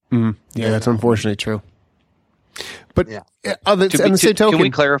 Mm-hmm. Yeah, that's unfortunately true. But yeah. On the same token, can we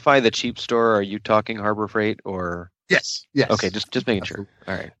clarify the cheap store? Are you talking Harbor Freight or? Yes. Okay, just making sure.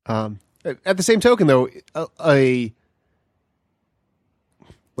 All right. At the same token, though,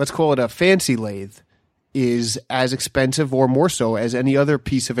 let's call it a fancy lathe, is as expensive or more so as any other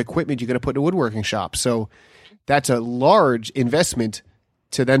piece of equipment you're going to put in a woodworking shop. So that's a large investment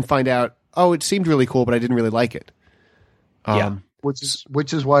to then find out, oh, it seemed really cool, but I didn't really like it.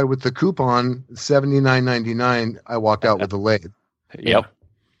 Which is why with the coupon $79.99, I walked out with a lathe. Yep.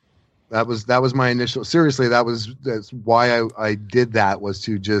 That was my initial. Seriously, that's why I did that, was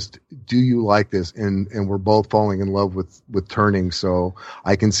to just, do you like this? And we're both falling in love with turning, so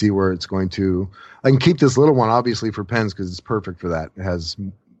I can see where it's going to. I can keep this little one obviously for pens because it's perfect for that.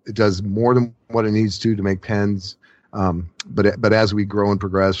 It does more than what it needs to make pens. But as we grow and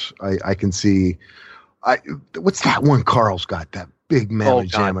progress, I can see. What's that one Carl's got? That big mammoth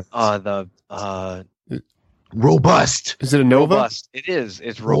jammer. Robust. Is it a Nova? Robust. It is.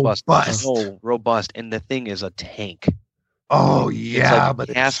 It's robust. So robust, and the thing is a tank. Oh yeah, it's like but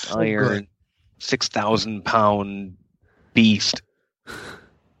cast it's so iron, 6,000-pound beast.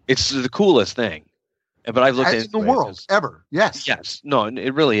 It's the coolest thing. But I've looked at in the world ever. Yes. Yes. No,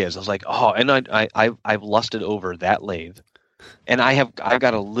 it really is. I was like, oh, and I've lusted over that lathe, and I've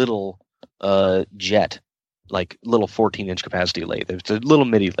got a little jet, like little 14-inch capacity lathe. It's a little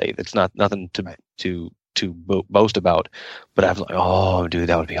midi lathe. It's nothing to boast about, but I'm like, oh, dude,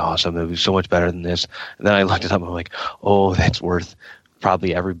 that would be awesome. It would be so much better than this. And then I looked it up and I'm like, oh, that's worth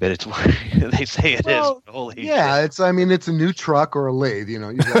probably every bit it's worth. They say it is. Holy yeah, shit. it's a new truck or a lathe. You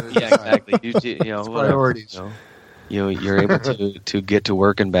gotta yeah, exactly. Priorities. You're able to get to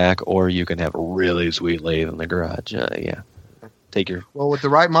work and back, or you can have a really sweet lathe in the garage. Yeah. Well, with the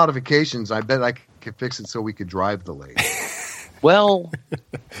right modifications, I bet I could fix it so we could drive the lathe. Well,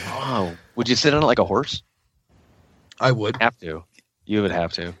 would you sit on it like a horse? I would have to. You would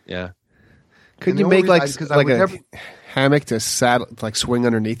have to, yeah. Couldn't you make a hammock to saddle, like swing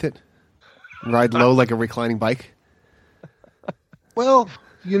underneath it, ride low like a reclining bike? Well,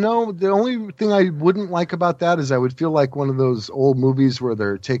 the only thing I wouldn't like about that is I would feel like one of those old movies where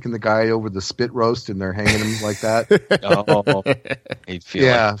they're taking the guy over the spit roast and they're hanging him like that. Oh, you'd feel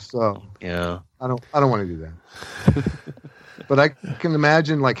yeah. I don't want to do that. But I can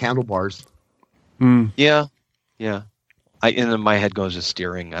imagine like handlebars. Mm. Yeah. And then my head goes to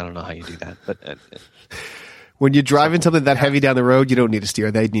steering. I don't know how you do that, but when you're driving something that heavy down the road, you don't need to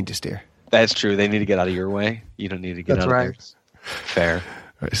steer. They need to steer. That's true. They need to get out of your way. You don't need to get out of theirs. Fair.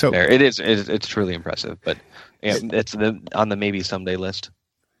 Right, so fair. It is. It's truly impressive, but it's on the maybe someday list.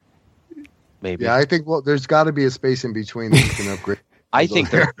 Maybe. Yeah, I think. Well, there's got to be a space in between that you can upgrade. I think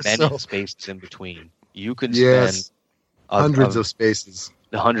there are many spaces in between. You can spend hundreds of spaces.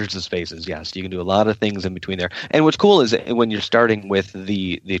 Hundreds of spaces, yes. You can do a lot of things in between there. And what's cool is when you're starting with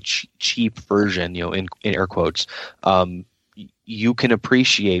the cheap version, in air quotes, you can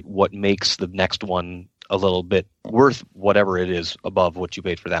appreciate what makes the next one a little bit worth whatever it is above what you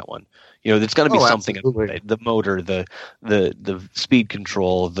paid for that one. There's going to be something in it, the motor, the speed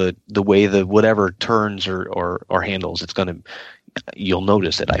control, the way the whatever turns or handles. You'll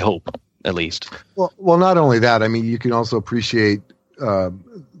notice it. I hope, at least. Well, not only that. I mean, you can also appreciate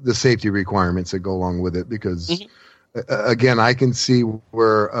the safety requirements that go along with it, because again, I can see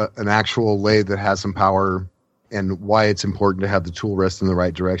where an actual lathe that has some power and why it's important to have the tool rest in the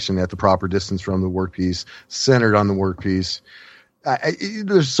right direction at the proper distance from the workpiece, centered on the workpiece.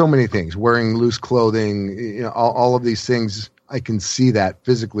 There's so many things. Wearing loose clothing, all of these things. I can see that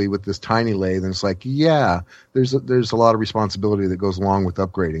physically with this tiny lathe, and it's like, yeah, there's a lot of responsibility that goes along with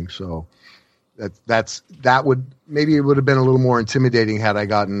upgrading. So that would maybe it would have been a little more intimidating had I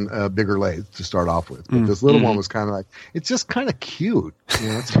gotten a bigger lathe to start off with. But this little one was kind of like, it's just kind of cute.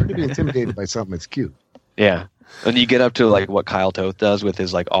 It's hard to be intimidated by something that's cute. Yeah. When you get up to like what Kyle Toth does with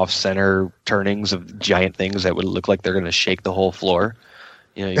his like off-center turnings of giant things that would look like they're going to shake the whole floor,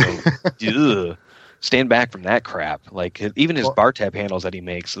 you go, ugh, stand back from that crap. Like even his bar tab handles that he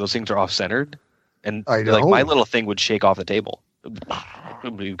makes, those things are off-centered, and like my little thing would shake off the table. It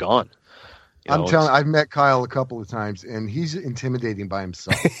would be gone. I'm telling you, I've met Kyle a couple of times, and he's intimidating by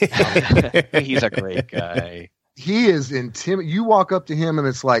himself. He's a great guy. He is intimidating. You walk up to him, and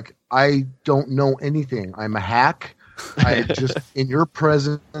it's like, I don't know anything. I'm a hack. I just, in your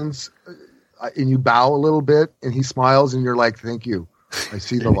presence, and you bow a little bit, and he smiles, and you're like, thank you. I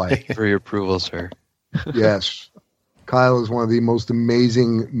see the light. Thank you for your approval, sir. Yes. Kyle is one of the most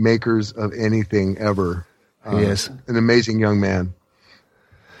amazing makers of anything ever. He is. An amazing young man.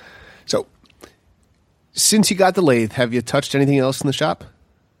 So, since you got the lathe, have you touched anything else in the shop?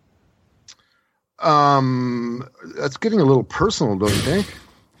 That's getting a little personal, don't you think?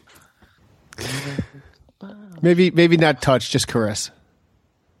 Maybe not touch, just caress.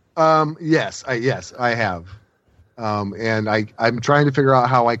 Yes, I have. And I'm trying to figure out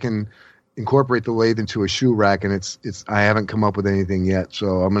how I can incorporate the lathe into a shoe rack, and I haven't come up with anything yet.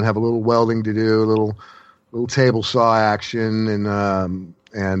 So I'm gonna have a little welding to do, a little table saw action,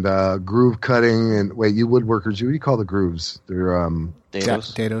 and groove cutting. And wait, you woodworkers, what do you call the grooves? They're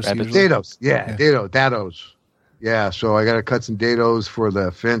dados. Yeah, dados. Yeah, so I got to cut some dados for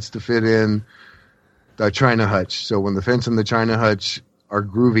the fence to fit in the China hutch. So when the fence and the China hutch are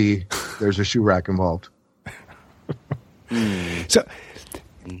groovy, there's a shoe rack involved. So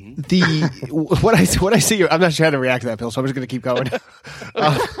what I see, I'm not sure how to react to that, Bill, so I'm just going to keep going.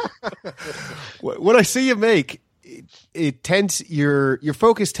 What I see you make, it tends your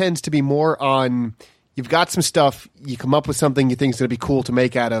focus tends to be more on, you've got some stuff, you come up with something you think is going to be cool to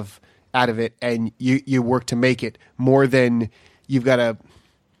make out of it, and you work to make it, more than you've got a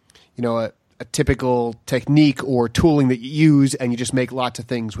typical technique or tooling that you use and you just make lots of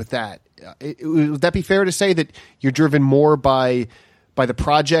things with that. Would that be fair to say that you're driven more by the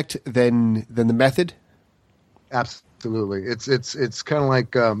project than the method? Absolutely. It's kind of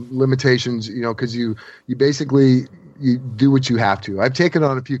like limitations, because you basically you do what you have to. I've taken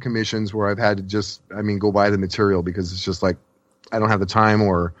on a few commissions where I've had to just, go buy the material because it's just like I don't have the time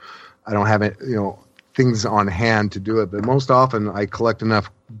or I don't have it, things on hand to do it. But most often I collect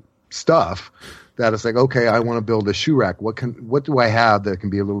enough stuff that it's like, okay, I want to build a shoe rack. What do I have that can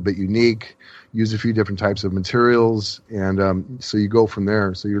be a little bit unique? Use a few different types of materials, and so you go from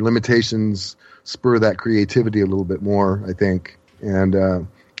there. So your limitations spur that creativity a little bit more, I think, and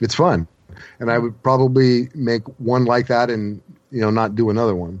it's fun. And I would probably make one like that, and not do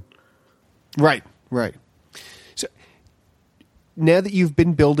another one. Right. So now that you've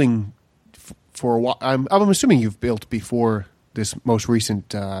been building for a while, I'm assuming you've built before this most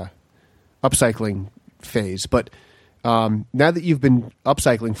recent upcycling phase, but now that you've been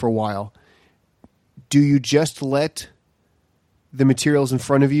upcycling for a while, do you just let the materials in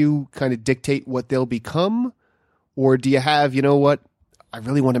front of you kind of dictate what they'll become? Or do you have, I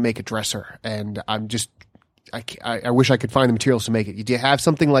really want to make a dresser and I wish I could find the materials to make it. Do you have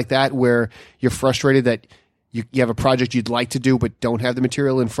something like that where you're frustrated that you have a project you'd like to do but don't have the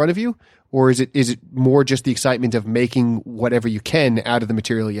material in front of you? Or is it more just the excitement of making whatever you can out of the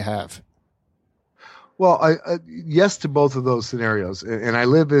material you have? Well, yes to both of those scenarios. And I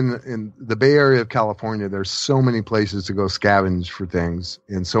live in the Bay Area of California. There's so many places to go scavenge for things,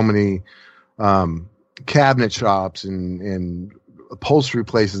 and so many cabinet shops and upholstery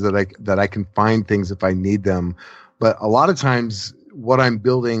places that I can find things if I need them. But a lot of times what I'm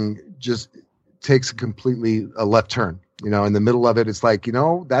building just takes a left turn. In the middle of it, it's like,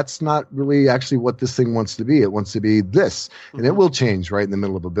 that's not really actually what this thing wants to be. It wants to be this, and it will change right in the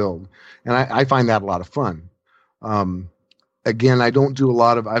middle of a build. And I find that a lot of fun. Again, I don't do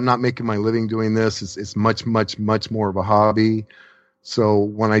I'm not making my living doing this. It's much, much, much more of a hobby. So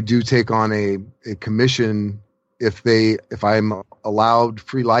when I do take on a commission, if I'm allowed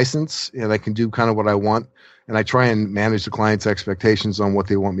free license and I can do kind of what I want, and I try and manage the client's expectations on what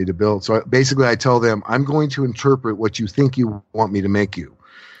they want me to build. So basically I tell them, I'm going to interpret what you think you want me to make you.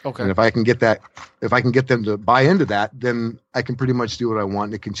 Okay. And if I can get them to buy into that, then I can pretty much do what I want,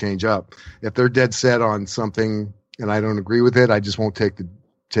 and it can change up. If they're dead set on something and I don't agree with it, I just won't take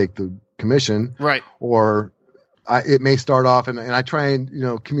the commission. Right. Or it may start off and I try and,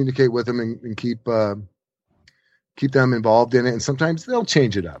 communicate with them and keep them involved in it. And sometimes they'll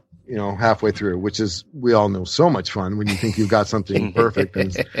change it up, halfway through, which is, we all know, so much fun when you think you've got something perfect.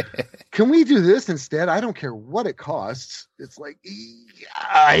 And can we do this instead? I don't care what it costs. It's like, yeah,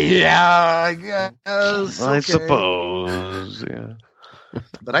 I guess. I suppose, yeah.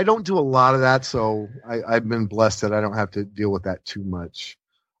 But I don't do a lot of that, so I've been blessed that I don't have to deal with that too much.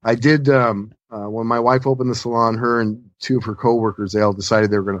 I did, when my wife opened the salon, her and two of her coworkers, they all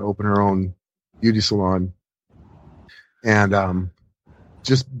decided they were going to open her own beauty salon. And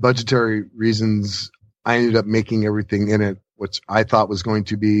just budgetary reasons, I ended up making everything in it, which I thought was going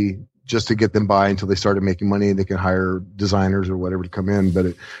to be just to get them by until they started making money and they can hire designers or whatever to come in. But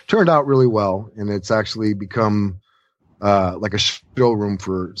it turned out really well, and it's actually become like a showroom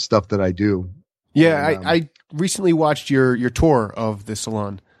for stuff that I do. Yeah, and, I recently watched your tour of the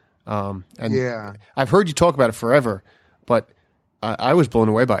salon, and yeah, I've heard you talk about it forever, but I was blown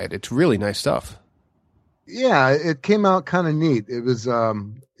away by it. It's really nice stuff. Yeah, it came out kind of neat. It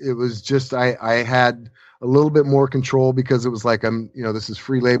was just I had a little bit more control because it was like, this is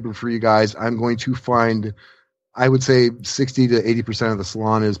free labor for you guys. I'm going to find, I would say 60 to 80% of the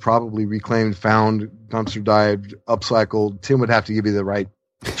salon is probably reclaimed, found, dumpster dived, upcycled. Tim would have to give you the right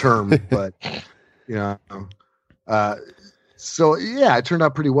term, but So yeah, it turned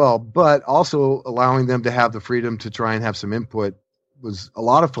out pretty well, but also allowing them to have the freedom to try and have some input was a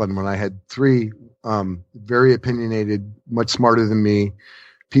lot of fun when I had three very opinionated, much smarter than me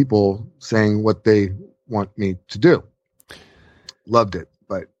people saying what they want me to do. Loved it,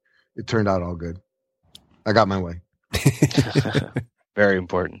 but it turned out all good. I got my way. Very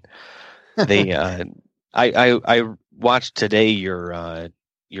important. They, I watched today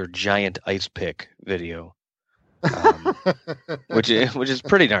your giant ice pick video, which is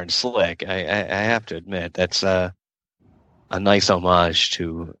pretty darn slick. I have to admit that's a nice homage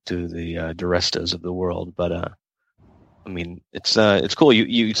to the Durestas of the world. But I mean, it's cool.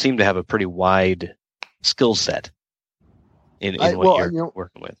 You seem to have a pretty wide skill set in what you're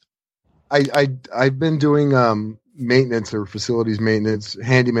working with. I've been doing maintenance or facilities maintenance,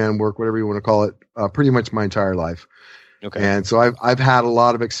 handyman work, whatever you want to call it, pretty much my entire life. Okay. And so I've had a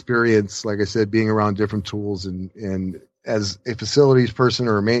lot of experience, like I said, being around different tools, and as a facilities person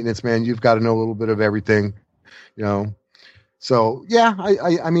or a maintenance man, you've got to know a little bit of everything, you know. So yeah,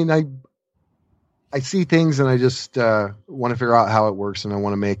 I mean I see things and I just want to figure out how it works, and I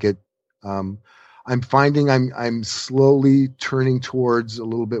want to make it. I'm finding I'm slowly turning towards a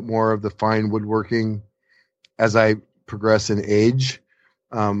little bit more of the fine woodworking as I progress in age.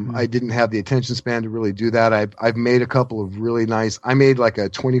 I didn't have the attention span to really do that. I've made a couple of really nice. I made like a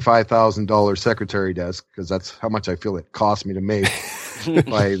 $25,000 secretary desk because that's how much I feel it cost me to make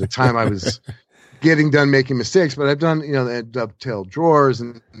by the time I was getting done making mistakes. But I've done, the dovetail drawers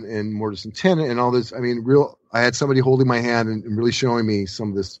and mortise and tenon and all this. I mean, I had somebody holding my hand and really showing me some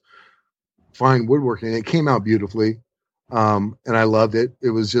of this fine woodworking, and it came out beautifully. And I loved it.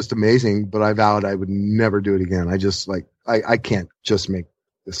 It was just amazing, but I vowed I would never do it again. I just I can't just make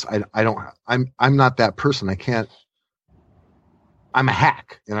this. I'm not that person. I can't, I'm a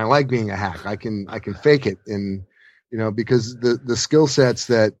hack, and I like being a hack. I can fake it. And, because the skill sets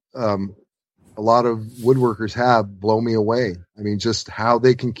that, a lot of woodworkers have blow me away. I mean, just how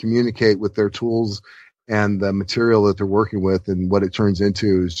they can communicate with their tools and the material that they're working with and what it turns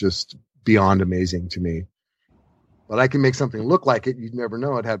into is just beyond amazing to me. But I can make something look like it. You'd never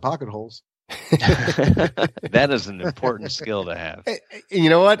know it had pocket holes. That is an important skill to have. You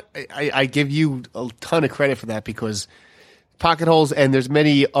know what? I give you a ton of credit for that, because pocket holes, and there's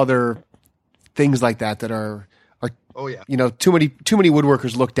many other things like that are oh yeah, too many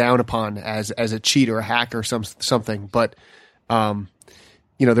woodworkers look down upon as a cheat or a hack or something. But the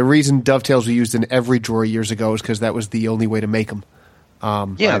reason dovetails were used in every drawer years ago is because that was the only way to make them.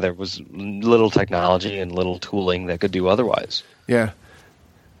 There was little technology and little tooling that could do otherwise. Yeah.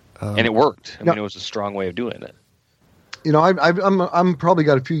 And it worked. I mean, it was a strong way of doing it. I'm probably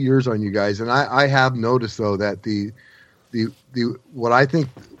got a few years on you guys, and I have noticed though that the what I think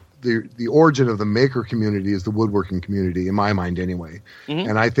the origin of the maker community is the woodworking community, in my mind anyway. Mm-hmm.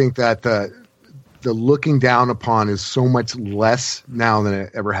 And I think that the looking down upon is so much less now than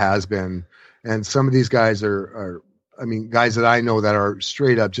it ever has been. And some of these guys are guys that I know that are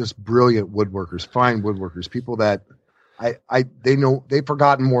straight up just brilliant woodworkers, fine woodworkers, people that they know they've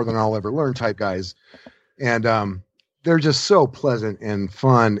forgotten more than I'll ever learn type guys. And they're just so pleasant and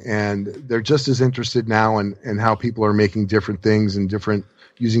fun, and they're just as interested now in how people are making different things and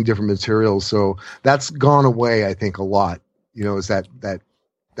using different materials. So that's gone away, I think, a lot, is that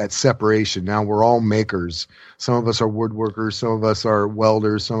separation. Now we're all makers. Some of us are woodworkers, some of us are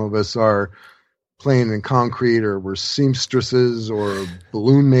welders, some of us are playing in concrete, or we're seamstresses or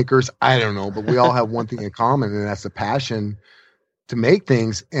balloon makers. I don't know, but we all have one thing in common, and that's the passion to make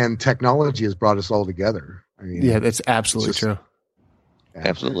things, and technology has brought us all together. I mean, yeah, that's absolutely true. Yeah.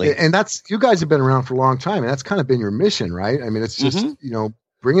 Absolutely. And that's, you guys have been around for a long time, and that's kind of been your mission, right? I mean, it's just,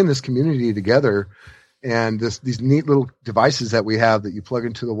 bringing this community together, and these neat little devices that we have that you plug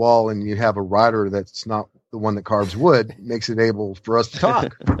into the wall, and you have a router that's not the one that carves wood, makes it able for us to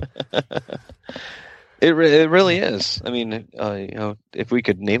talk. It really is. I mean, if we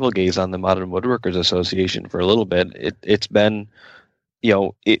could navel gaze on the Modern Woodworkers Association for a little bit, it's been,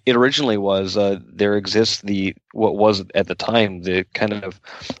 it originally was, there exists what was at the time the kind of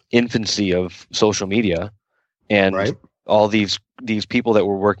infancy of social media, and right. all these people that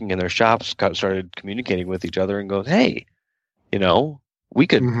were working in their shops started communicating with each other and goes, hey, we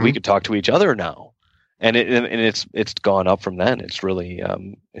could talk to each other now. And it's gone up from then. It's really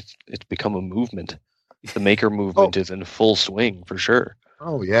it's become a movement. The maker movement is in full swing for sure.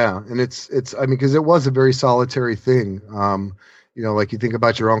 Oh yeah, and it's because it was a very solitary thing. Like you think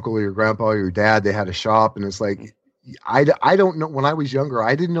about your uncle or your grandpa or your dad, they had a shop, and it's like I don't know. When I was younger,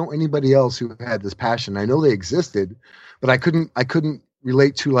 I didn't know anybody else who had this passion. I know they existed, but I couldn't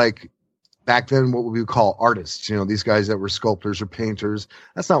relate to like back then what we would call artists, these guys that were sculptors or painters.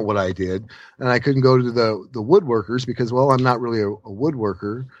 That's not what I did. And I couldn't go to the woodworkers because, well, I'm not really a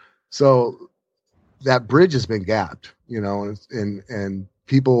woodworker. So that bridge has been gapped, and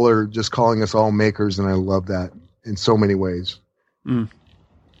people are just calling us all makers. And I love that in so many ways. Mm.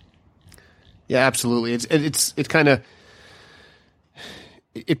 Yeah, absolutely. It's kind of,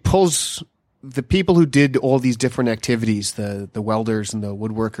 it pulls the people who did all these different activities, the welders and the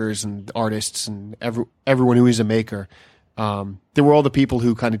woodworkers and artists and everyone who is a maker. There were all the people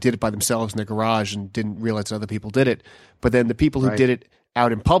who kind of did it by themselves in their garage and didn't realize other people did it. But then the people who did it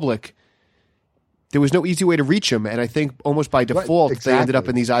out in public, there was no easy way to reach them. And I think almost by default, they ended up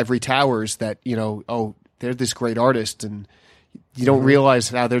in these ivory towers that, they're this great artist, and you don't realize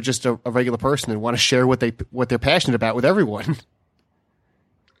how they're just a regular person and want to share what they're passionate about with everyone.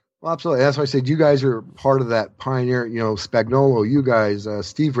 Well, absolutely. That's why I said you guys are part of that pioneer, Spagnolo, you guys,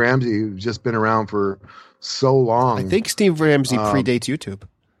 Steve Ramsey, who's just been around for so long. I think Steve Ramsey predates YouTube.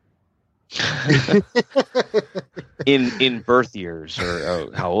 in birth years or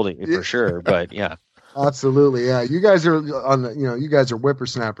how old are you for sure, but yeah. Absolutely. Yeah. You guys are you guys are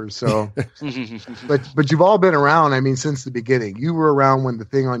whippersnappers. So, but you've all been around. I mean, since the beginning. You were around when the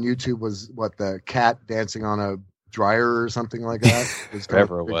thing on YouTube was the cat dancing on a dryer or something like that.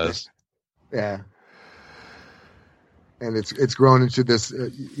 Whatever it was. Yeah. And it's grown into this,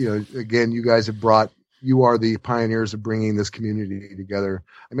 again, you guys you are the pioneers of bringing this community together.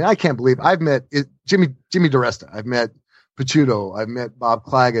 I mean, I can't believe I've met Jimmy DiResta. I've met Picciuto. I've met Bob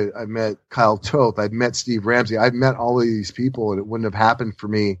Claggett. I've met Kyle Toth. I've met Steve Ramsey. I've met all of these people, and it wouldn't have happened for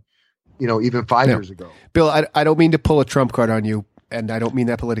me, even 5 years ago. Bill, I don't mean to pull a trump card on you, and I don't mean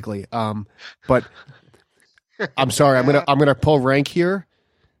that politically. But I'm sorry. I'm gonna pull rank here.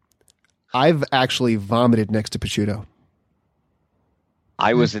 I've actually vomited next to Picciuto.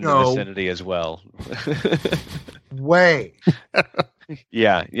 I was in the vicinity as well. Way.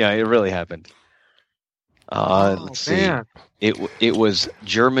 Yeah, it really happened. Let's see. Man. It was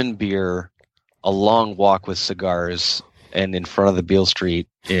German beer, a long walk with cigars, and in front of the Beale Street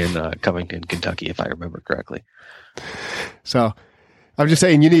in Covington, Kentucky, if I remember correctly. So, I'm just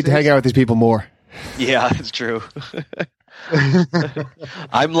saying you need to hang out with these people more. Yeah, it's true.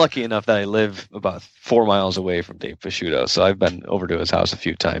 I'm lucky enough that I live about 4 miles away from Dave Picciuto, so I've been over to his house a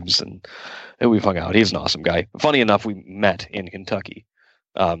few times, and we've hung out. He's an awesome guy. Funny enough, we met in Kentucky.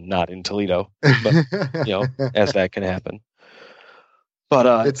 Not in Toledo, but as that can happen.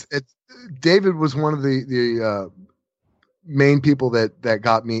 But it's David was one of the main people that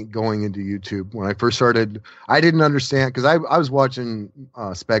got me going into YouTube when I first started. I didn't understand because I was watching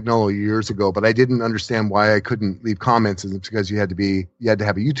Spagnolo years ago, but I didn't understand why I couldn't leave comments. And it's because you had to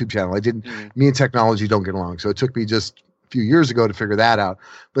have a YouTube channel. Me and technology don't get along, so it took me just a few years ago to figure that out.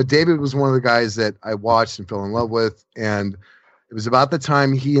 But David was one of the guys that I watched and fell in love with, and it was about the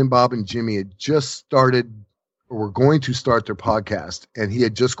time he and Bob and Jimmy had just started or were going to start their podcast, and he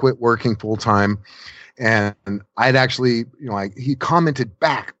had just quit working full time. And I'd actually, he commented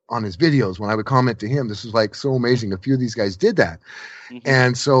back on his videos when I would comment to him. This was like so amazing. A few of these guys did that. Mm-hmm.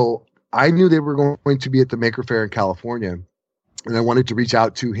 And so I knew they were going to be at the Maker Faire in California, and I wanted to reach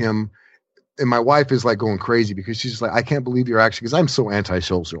out to him. And my wife is like going crazy because she's just like, I can't believe you're actually, because I'm so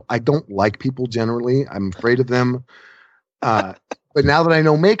antisocial. I don't like people generally. I'm afraid of them. But now that I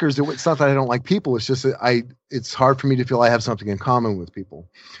know makers, it's not that I don't like people. It's just that it's hard for me to feel I have something in common with people.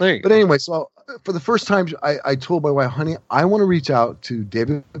 But anyway, so for the first time, I told my wife, honey, I want to reach out to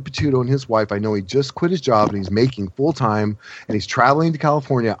David Picciuto and his wife. I know he just quit his job and he's making full time and he's traveling to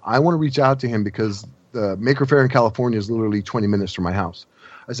California. I want to reach out to him because the Maker Faire in California is literally 20 minutes from my house.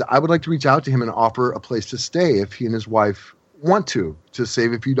 I said, I would like to reach out to him and offer a place to stay if he and his wife want to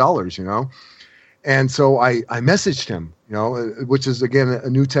save a few dollars, And so I messaged him, which is, again, a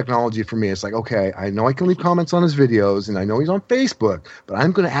new technology for me. It's like, okay, I know I can leave comments on his videos and I know he's on Facebook, but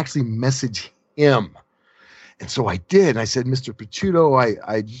I'm going to actually message him. And so I did. And I said, Mr. Picciuto,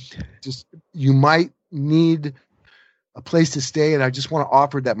 I just, you might need a place to stay. And I just want to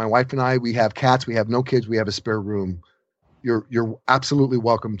offer that my wife and I, we have cats, we have no kids, we have a spare room. You're absolutely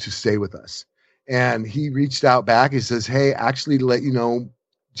welcome to stay with us. And he reached out back. He says, hey, actually, to let you know,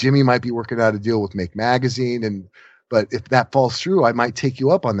 Jimmy might be working out a deal with Make Magazine, but if that falls through, I might take you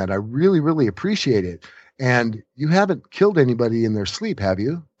up on that. I really, really appreciate it. And you haven't killed anybody in their sleep, have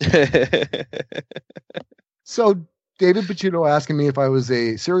you? So David Picciuto asking me if I was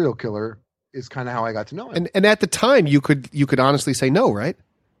a serial killer is kind of how I got to know him. And at the time, you could honestly say no, right?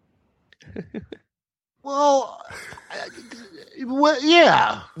 Well,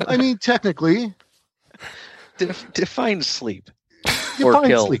 yeah. I mean, technically. Define sleep.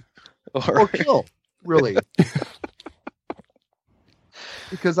 Define sleep. or kill, really.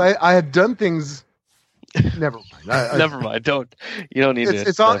 Because I had done things. Never mind. Never mind. You don't need to.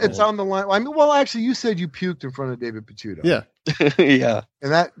 It's on the line. I mean, well, actually, you said you puked in front of David Picciuto. Yeah. Yeah.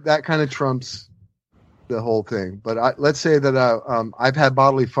 And that kind of trumps the whole thing. But let's say that I've had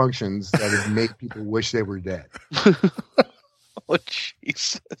bodily functions that have made people wish they were dead. Oh,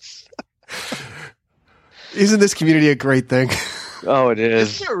 Jesus. Isn't this community a great thing? Oh, it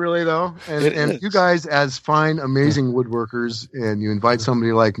is. Isn't it really, though? And you guys, as fine, amazing woodworkers, and you invite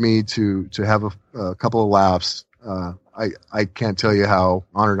somebody like me to have a couple of laughs, I can't tell you how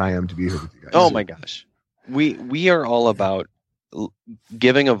honored I am to be here with you guys. Oh, my gosh. We are all about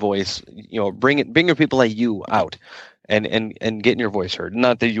giving a voice, bringing people like you out and getting your voice heard.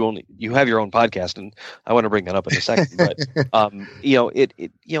 Not that you have your own podcast, and I want to bring that up in a second, but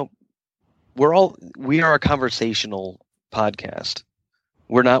we are a conversational podcast.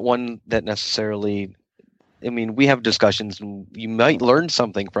 We're not one that necessarily, we have discussions and you might learn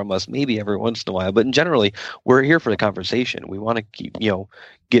something from us maybe every once in a while, but generally we're here for the conversation. We want to keep,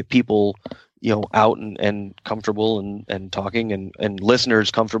 get people, out and comfortable and talking and listeners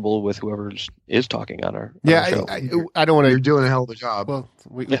comfortable with whoever is talking on our show. I don't want to. You're doing a hell of a job. Well,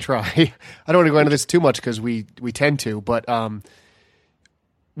 we try. I don't want to go into this too much because we tend to, but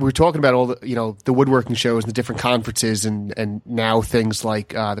we're talking about all the the woodworking shows and the different conferences and now things like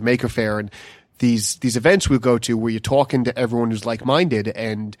the Maker Faire and these events we go to where you're talking to everyone who's like-minded,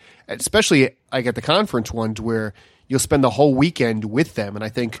 and especially like at the conference ones where you'll spend the whole weekend with them. And I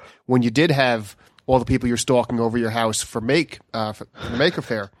think when you did have all the people you're stalking over your house for the Maker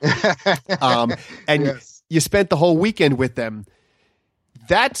Faire, and yes, you spent the whole weekend with them,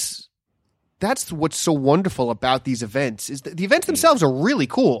 that's what's so wonderful about these events is that the events themselves are really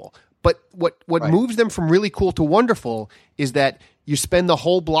cool. But what right. moves them from really cool to wonderful is that you spend the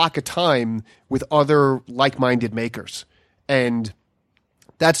whole block of time with other like-minded makers. And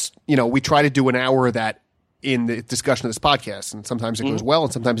that's, we try to do an hour of that in the discussion of this podcast. And sometimes it goes well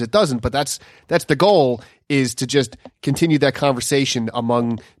and sometimes it doesn't. But that's the goal, is to just continue that conversation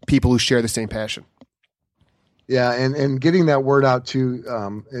among people who share the same passion. Yeah, and getting that word out too.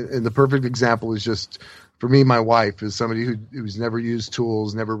 And the perfect example is just, for me, my wife is somebody who's never used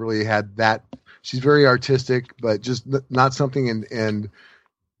tools, never really had that. She's very artistic, but just not something. And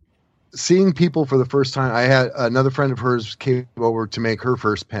seeing people for the first time, I had another friend of hers came over to make her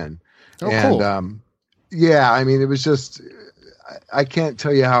first pen. Oh, and, cool. It was just, I can't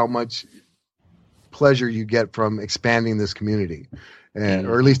tell you how much pleasure you get from expanding this community.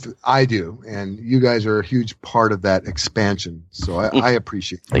 Or at least I do. And you guys are a huge part of that expansion. So I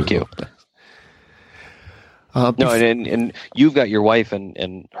appreciate it. Thank you. And you've got your wife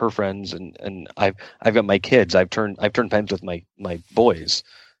and her friends, and I've got my kids. I've turned pens with my boys,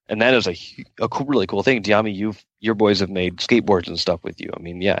 and that is a really cool thing. Dyami, your boys have made skateboards and stuff with you.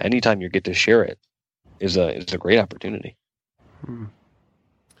 Anytime you get to share it is a great opportunity.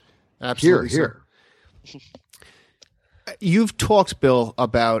 Absolutely. Here. You've talked, Bill,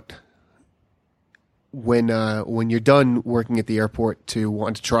 about when you're done working at the airport to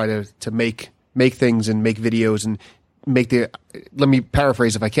want to try to make things and make videos and let me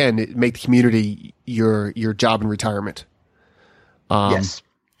paraphrase if I can, make the community your job in retirement. Yes.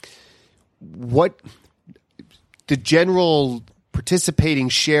 What the general participating,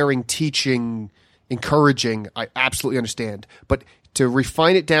 sharing, teaching, encouraging, I absolutely understand. But to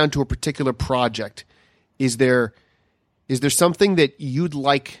refine it down to a particular project, is there something that you'd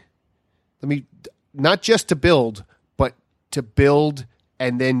like, not just to build, but to build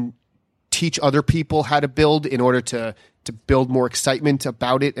and then teach other people how to build in order to build more excitement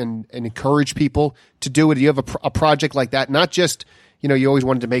about it and encourage people to do it? Do you have a project like that? Not just, you always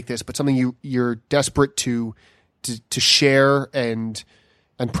wanted to make this, but something you're desperate to share and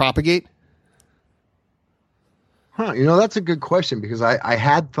propagate? That's a good question, because I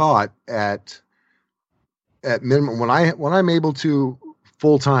had thought at minimum when I'm able to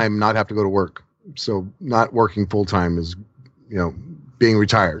full time not have to go to work. So not working full time is, being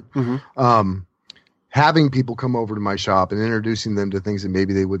retired. Mm-hmm. Having people come over to my shop and introducing them to things that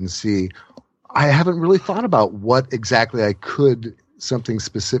maybe they wouldn't see. I haven't really thought about what exactly I could something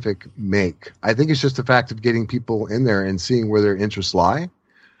specific make. I think it's just the fact of getting people in there and seeing where their interests lie.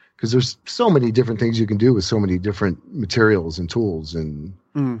 Because there's so many different things you can do with so many different materials and tools, and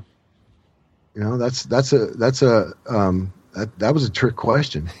that was a trick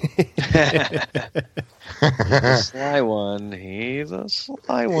question. A sly one. He's a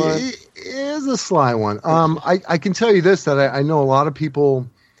sly one. He is a sly one. I can tell you this, that I know a lot of people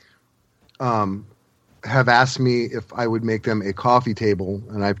have asked me if I would make them a coffee table,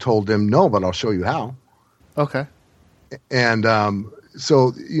 and I've told them no, but I'll show you how. Okay. And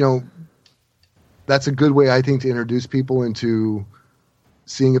so, that's a good way, I think, to introduce people into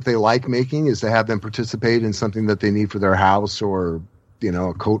seeing if they like making, is to have them participate in something that they need for their house, or,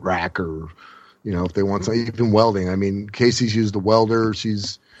 a coat rack, or, if they want something, even welding. I mean, Casey's used the welder.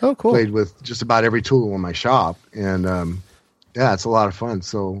 She's cool. Played with just about every tool in my shop. And, yeah, it's a lot of fun.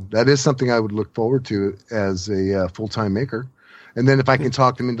 So that is something I would look forward to as a full-time maker. And then if I can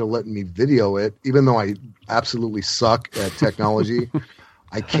talk them into letting me video it, even though I absolutely suck at technology,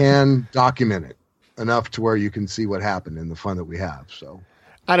 I can document it enough to where you can see what happened and the fun that we have. So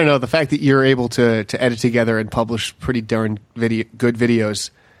I don't know, the fact that you're able to edit together and publish pretty darn good videos,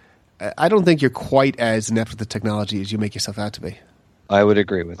 I don't think you're quite as inept with the technology as you make yourself out to be. I would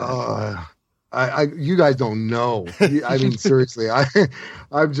agree with that. You guys don't know. I mean, seriously,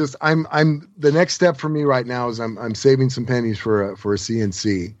 I'm the next step for me right now is I'm saving some pennies for a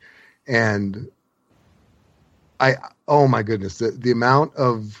CNC, and oh my goodness, the amount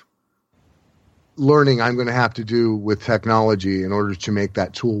of learning I'm going to have to do with technology in order to make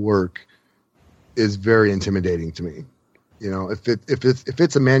that tool work is very intimidating to me. If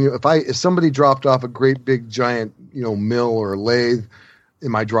it's a manual, if somebody dropped off a great big giant, mill or lathe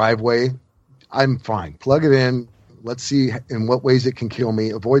in my driveway, I'm fine. Plug it in. Let's see in what ways it can kill me.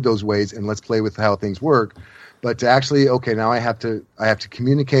 Avoid those ways, and let's play with how things work. But to actually, now I have to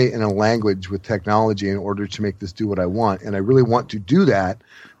communicate in a language with technology in order to make this do what I want, and I really want to do that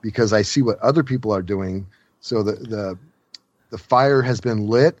because I see what other people are doing. So the fire has been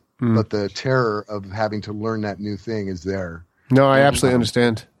lit, but the terror of having to learn that new thing is there. No, I absolutely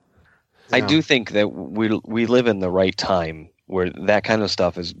understand. I do think that we live in the right time where that kind of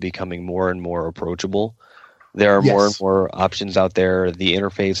stuff is becoming more and more approachable. There are more and more options out there. The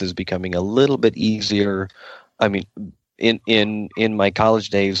interface is becoming a little bit easier. I mean, in my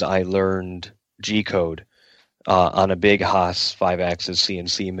college days, I learned G-code on a big Haas 5-axis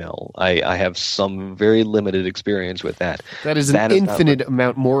CNC mill. I have some very limited experience with that. That is an infinite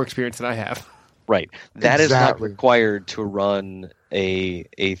amount more experience than I have. Right. That is not required to run a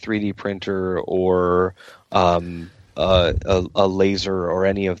 3D printer or a laser or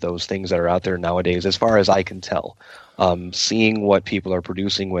any of those things that are out there nowadays, as far as I can tell. Seeing what people are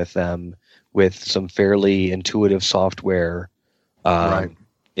producing with them with some fairly intuitive software,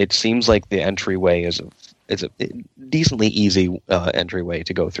 it seems like the entryway is a decently easy entryway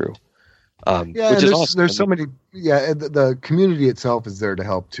to go through. Which is awesome. There's so many. Yeah, the community itself is there to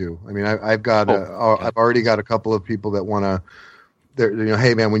help too. I mean, I've already got a couple of people that want to.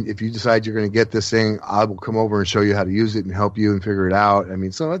 Hey man, if you decide you're going to get this thing, I will come over and show you how to use it and help you and figure it out. I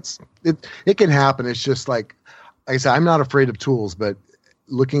mean, so it can happen. It's just like I said, I'm not afraid of tools, but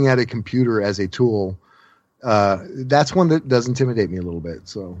looking at a computer as a tool, that's one that does intimidate me a little bit.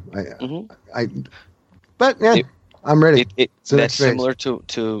 So I'm ready. That's similar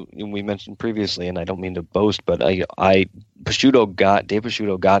to we mentioned previously, and I don't mean to boast, but Dave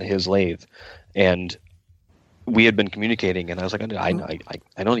Picciuto got his lathe, and we had been communicating, and I was like, I know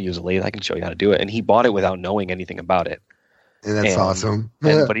how to use a lathe. I can show you how to do it. And he bought it without knowing anything about it. And that's awesome.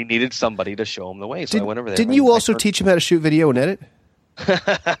 But he needed somebody to show him the way. So I went over there. Didn't you also teach him how to shoot video and edit?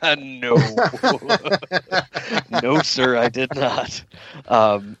 No. No, sir, I did not.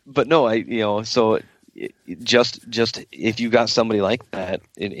 But no, so just if you got somebody like that,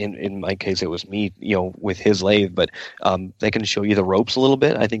 in my case, it was me, with his lathe, but they can show you the ropes a little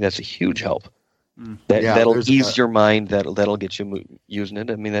bit. I think that's a huge help. That'll ease your mind. That'll get you using it.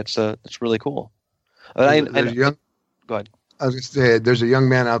 I mean, that's really cool. Go ahead. I was going to say, there's a young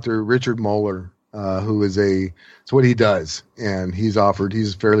man out there, Richard Moeller, who is it's what he does, and he's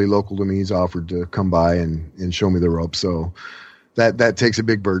fairly local to me. He's offered to come by and show me the ropes. So that takes a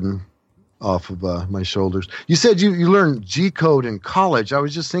big burden off of my shoulders. You said you learned G-code in college. I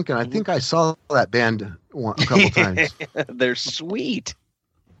was just thinking, I think I saw that band a couple times. They're sweet.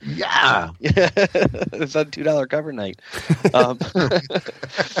 Yeah. It's on $2 cover night.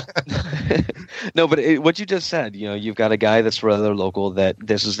 No, but what you just said, you've got a guy that's rather local that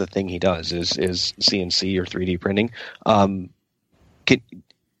this is the thing he does is CNC or 3D printing. Can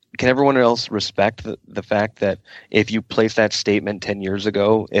everyone else respect the fact that if you place that statement 10 years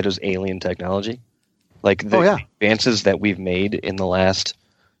ago, it is alien technology? Like the advances that we've made in the last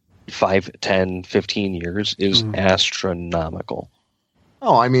 5, 10, 15 years is astronomical.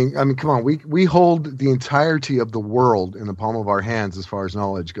 Oh, I mean, come on. We hold the entirety of the world in the palm of our hands as far as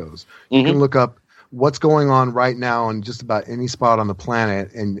knowledge goes. You can look up what's going on right now in just about any spot on the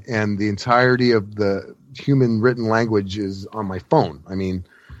planet, and the entirety of the human written language is on my phone. I mean,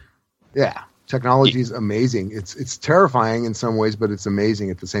 yeah, Technology is amazing. It's terrifying in some ways, but it's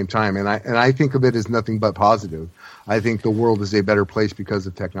amazing at the same time. And I think of it as nothing but positive. I think the world is a better place because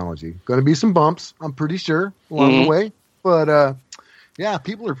of technology. Going to be some bumps, I'm pretty sure, along the way. But yeah,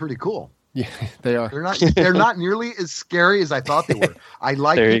 people are pretty cool. Yeah, they are. They're not nearly as scary as I thought they were. I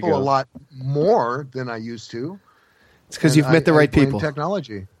like people a lot more than I used to. It's because you've met the right people.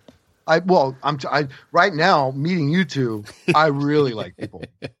 Technology. Right now, meeting you two, I really like people.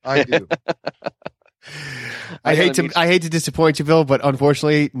 I do. I hate to disappoint you, Bill, but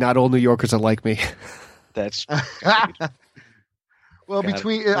unfortunately, not all New Yorkers are like me. That's well,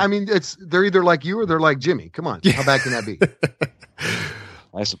 they're either like you or they're like Jimmy. Come on, how bad can that be?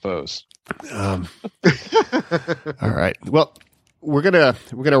 I suppose. All right. Well, we're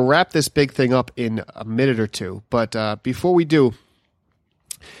gonna wrap this big thing up in a minute or two, but before we do,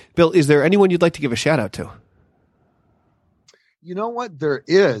 Bill, is there anyone you'd like to give a shout out to? You know what? There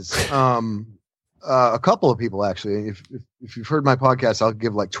is a couple of people actually. If you've heard my podcast, I'll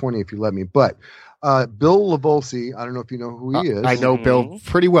give like 20 if you let me. But Bill Lavolsi, I don't know if you know who he is. I know Bill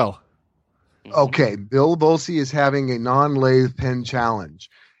pretty well. Okay, Bill Lavolsi is having a non-lathe pen challenge,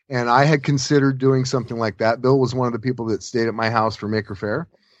 and I had considered doing something like that. Bill was one of the people that stayed at my house for Maker Faire.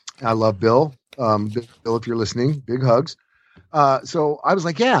 I love Bill. Bill, if you're listening, big hugs. So I was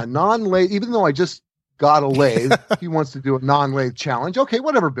like, yeah, non-lathe, even though I just got a lathe, he wants to do a non-lathe challenge. Okay,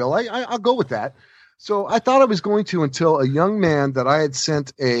 whatever, Bill. I'll go with that. So I thought I was going to until a young man that I had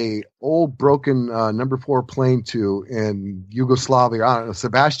sent a old broken number 4 plane to in Yugoslavia, I don't know,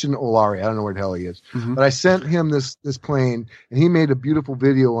 Sebastian Olari. I don't know where the hell he is. Mm-hmm. But I sent him this plane, and he made a beautiful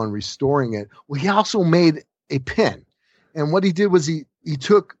video on restoring it. Well, he also made a pen. And what he did was he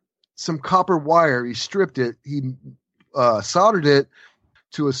took some copper wire, he stripped it, he soldered it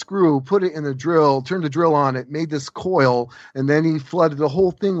to a screw, put it in the drill, turned the drill on, it made this coil, and then he flooded the whole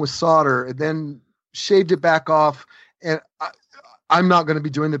thing with solder, and then shaved it back off. And I'm not going to be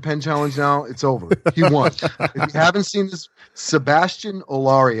doing the pen challenge now. It's over. He won. If you haven't seen this, Sebastian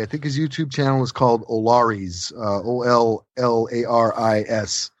Olari, I think his YouTube channel is called Olaris,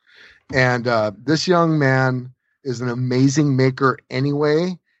 Ollaris. And this young man is an amazing maker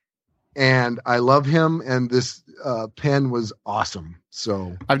anyway. And I love him. And this pen was awesome.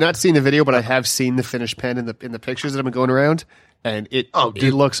 So I've not seen the video, but I have seen the finished pen in the pictures that have been going around, and it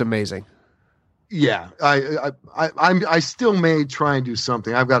looks amazing. Yeah, I still may try and do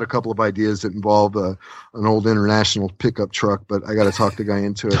something. I've got a couple of ideas that involve an old International pickup truck, but I got to talk the guy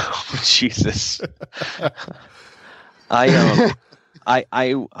into it. Oh, Jesus. I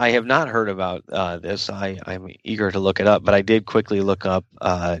have not heard about this. I'm eager to look it up, but I did quickly look up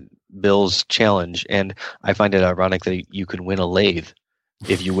Bill's challenge, and I find it ironic that you can win a lathe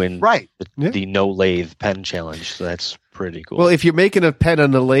if you win the no lathe pen challenge. So that's pretty cool. Well, if you're making a pen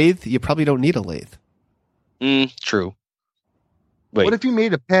on a lathe, you probably don't need a lathe. True. Wait. What if you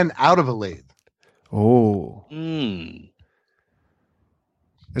made a pen out of a lathe? Oh.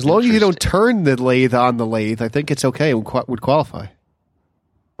 As long as you don't turn the lathe on the lathe, I think it's okay. It would qualify.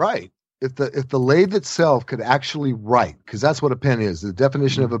 Right. If the lathe itself could actually write, because that's what a pen is. The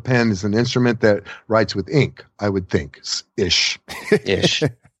definition of a pen is an instrument that writes with ink, I would think. Ish.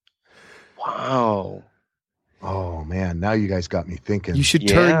 Wow. Oh, man. Now you guys got me thinking. You should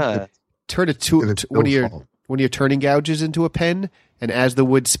turn one of your turning gouges into a pen, and as the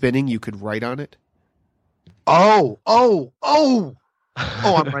wood's spinning, you could write on it. Oh, I'm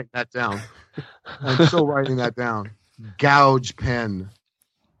writing that down. I'm still writing that down. Gouge pen.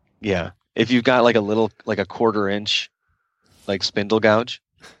 Yeah. If you've got like a 1/4 inch like spindle gouge,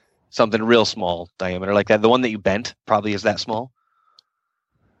 something real small diameter like that. The one that you bent probably is that small.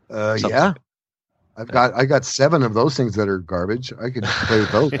 Yeah. I got 7 of those things that are garbage. I could play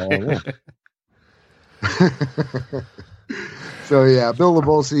with those all I want. So yeah, Bill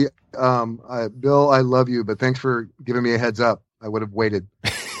Lavolsi, Bill, I love you, but thanks for giving me a heads up. I would have waited.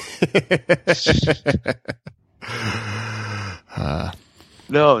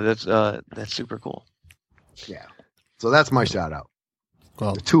 No, that's super cool. Yeah. So that's my shout out.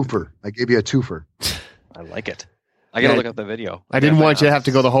 Well, a twofer. I gave you a twofer. I like it. I gotta look up the video. I didn't want you to have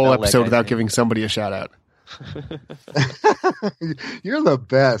to go the whole episode without giving somebody a shout out. You're the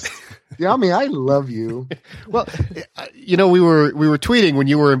best. Yami, I love you. Well, we were tweeting when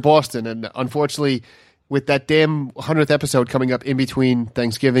you were in Boston, and unfortunately, with that damn 100th episode coming up in between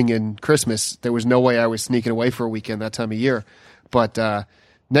Thanksgiving and Christmas, there was no way I was sneaking away for a weekend that time of year. But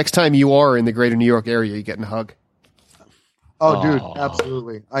next time you are in the greater New York area, you're getting a hug. Oh, dude,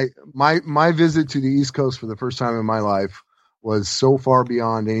 absolutely. My visit to the East Coast for the first time in my life was so far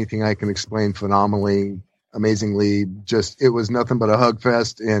beyond anything I can explain. Phenomenally, amazingly, just it was nothing but a hug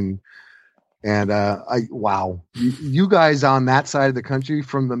fest. And And you guys on that side of the country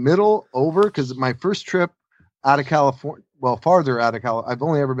from the middle over, because my first trip out of California, well, farther out of California, I've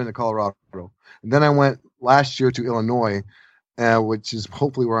only ever been to Colorado. And then I went last year to Illinois, which is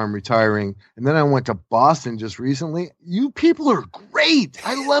hopefully where I'm retiring. And then I went to Boston just recently. You people are great.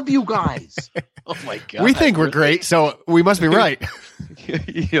 I love you guys. Oh my God. We think we're great, so we must be right.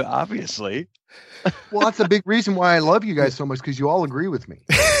 Yeah, obviously. Well, that's a big reason why I love you guys so much, because you all agree with me.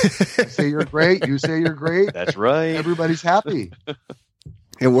 I say you're great. You say you're great. That's right. Everybody's happy.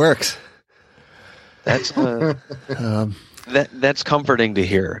 It works. That's that's comforting to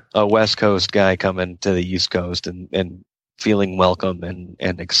hear. A West Coast guy coming to the East Coast and feeling welcome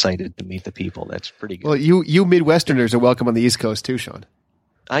and excited to meet the people. That's pretty good. Well, you Midwesterners are welcome on the East Coast too, Sean.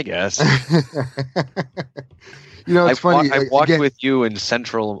 I guess. It's funny. I've walked with you in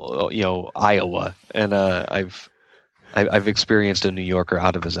central, Iowa, and I've experienced a New Yorker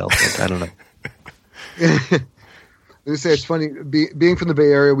out of his element. I don't know. I say it's funny being from the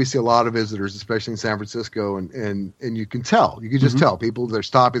Bay Area. We see a lot of visitors, especially in San Francisco, and you can tell. You can just tell people they're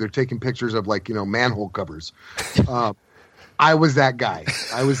stopping. They're taking pictures of manhole covers. I was that guy.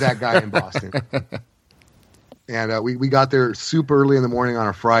 In Boston. And we got there super early in the morning on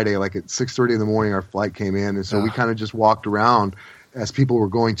a Friday, like at 6:30 in the morning. Our flight came in, and so we kind of just walked around as people were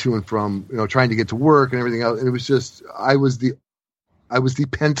going to and from, trying to get to work and everything else. And it was just I was the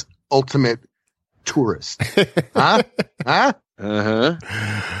penultimate tourist. Huh? And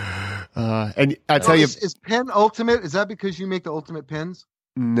I tell you, is pen ultimate? Is that because you make the ultimate pens?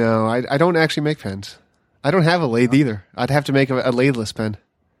 No, I don't actually make pens. I don't have a lathe either. I'd have to make a latheless pen.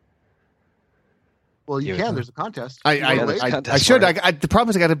 Well, you can. There's a contest. I should. The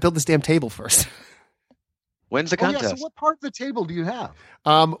problem is I got to build this damn table first. When's the contest? So what part of the table do you have?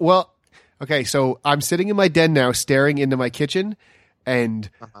 Well, okay. So I'm sitting in my den now, staring into my kitchen, and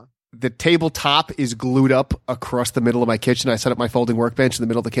the tabletop is glued up across the middle of my kitchen. I set up my folding workbench in the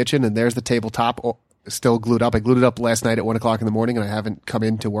middle of the kitchen, and there's the tabletop still glued up. I glued it up last night at 1:00 in the morning, and I haven't come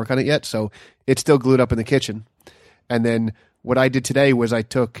in to work on it yet. So it's still glued up in the kitchen. And then what I did today was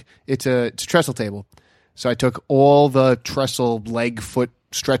it's a trestle table. So I took all the trestle leg, foot,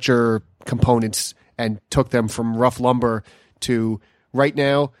 stretcher components and took them from rough lumber to right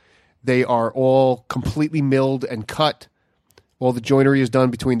now. They are all completely milled and cut. All the joinery is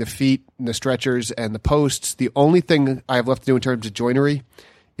done between the feet and the stretchers and the posts. The only thing I have left to do in terms of joinery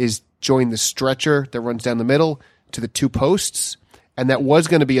is join the stretcher that runs down the middle to the two posts. And that was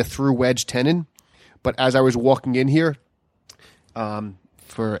going to be a through wedge tenon. But as I was walking in here,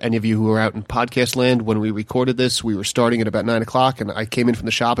 for any of you who are out in podcast land, when we recorded this, we were starting at about 9:00, and I came in from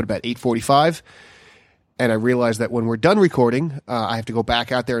the shop at about 8:45. And I realized that when we're done recording, I have to go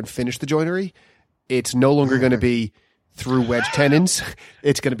back out there and finish the joinery. It's no longer going to be through wedge tenons.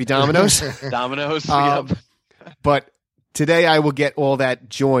 It's going to be dominoes. Dominoes. Yep. But today I will get all that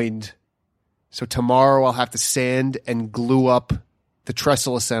joined. So tomorrow I'll have to sand and glue up the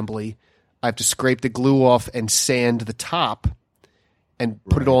trestle assembly. I have to scrape the glue off and sand the top and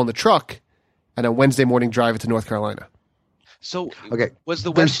put it all in the truck, and on Wednesday morning drive it to North Carolina. So, was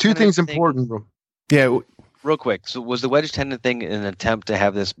there's two things important, bro. Yeah, real quick. So, was the wedge tenon thing an attempt to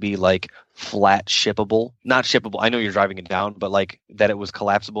have this be like flat shippable? Not shippable. I know you're driving it down, but like that it was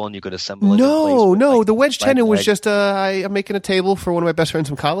collapsible and you could assemble it. No. The wedge tenon was just I'm making a table for one of my best friends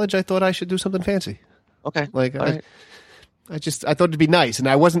from college. I thought I should do something fancy. Okay, I thought it'd be nice, and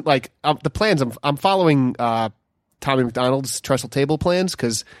I wasn't like the plans. I'm following Tommy McDonald's trestle table plans,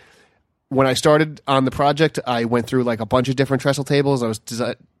 because when I started on the project, I went through like a bunch of different trestle tables. I was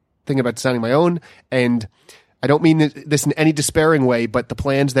thinking about designing my own, and I don't mean this in any despairing way, but the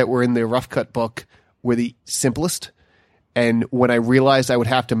plans that were in the rough cut book were the simplest. And when I realized I would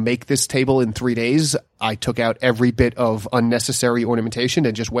have to make this table in 3 days, I took out every bit of unnecessary ornamentation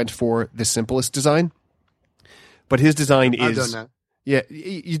and just went for the simplest design. But his design I've done that. Yeah,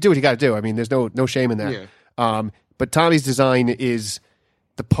 you do what you got to do. I mean, there's no shame in that. Yeah. But Tommy's design is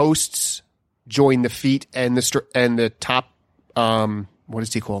the posts join the feet and the top. What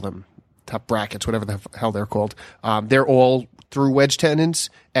does he call them? Top brackets, whatever the hell they're called. They're all through wedge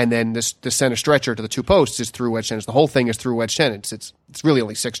tenons, and then the center stretcher to the two posts is through wedge tenons. The whole thing is through wedge tenons. It's really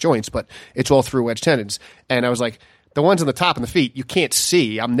only 6 joints, but it's all through wedge tenons. And I was like, the ones on the top and the feet, you can't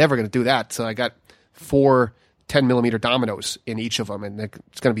see. I'm never going to do that. So I got 4 10-millimeter dominoes in each of them, and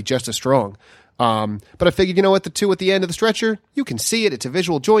it's going to be just as strong. But I figured, the 2 at the end of the stretcher, you can see it. It's a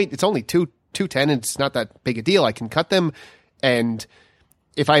visual joint. It's only two tenons. It's not that big a deal. I can cut them, and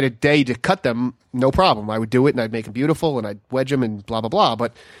if I had a day to cut them, no problem. I would do it, and I'd make them beautiful, and I'd wedge them, and blah, blah, blah.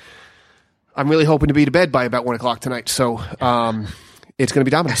 But I'm really hoping to be to bed by about 1:00 tonight. So It's going to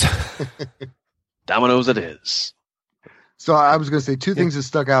be Domino's. Domino's it is. So I was going to say two things that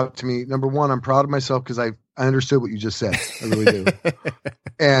stuck out to me. Number one, I'm proud of myself because I understood what you just said. I really do.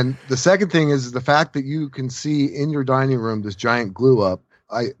 And the second thing is the fact that you can see in your dining room this giant glue up.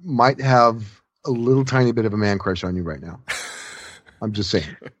 I might have a little tiny bit of a man crush on you right now. I'm just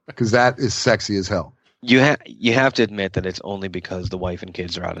saying, because that is sexy as hell. You have to admit that it's only because the wife and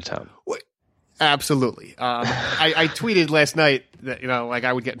kids are out of town. Absolutely. I tweeted last night that, like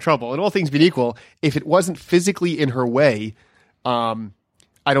I would get in trouble. And all things being equal, if it wasn't physically in her way,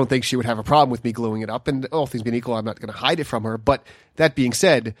 I don't think she would have a problem with me gluing it up. And all things being equal, I'm not going to hide it from her. But that being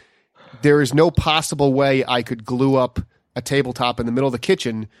said, there is no possible way I could glue up a tabletop in the middle of the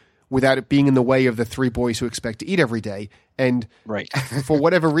kitchen without it being in the way of the three boys who expect to eat every day. And right. For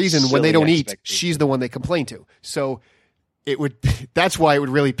whatever reason, when they don't eat, she's the one they complain to. So that's why it would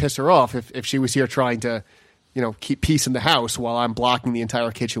really piss her off if she was here trying to, keep peace in the house while I'm blocking the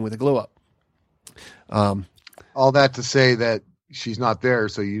entire kitchen with a glue up. All that to say that she's not there,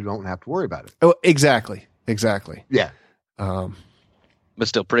 so you don't have to worry about it. Oh, exactly. Yeah. But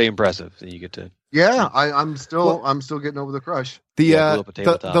still pretty impressive that you get to. Yeah, I'm still getting over the crush.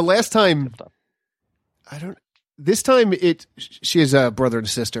 The last time, this time she has a brother and a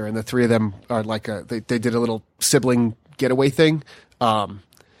sister, and the three of them are like they did a little sibling getaway thing. But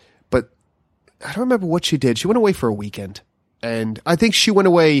I don't remember what she did. She went away for a weekend, and I think she went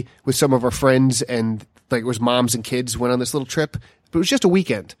away with some of her friends, and like it was moms and kids went on this little trip, but it was just a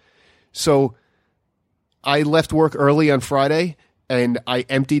weekend. So I left work early on Friday, and I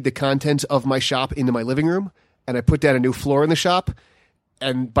emptied the contents of my shop into my living room, and I put down a new floor in the shop.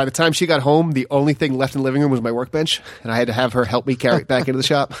 And by the time she got home, the only thing left in the living room was my workbench, and I had to have her help me carry it back into the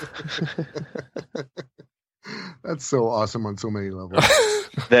shop. That's so awesome on so many levels.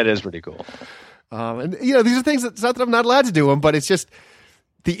 That is pretty cool. And these are things it's not that I'm not allowed to do them, but it's just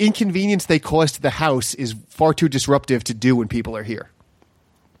the inconvenience they cause to the house is far too disruptive to do when people are here.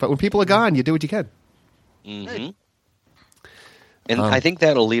 But when people are gone, you do what you can. Mm-hmm. And I think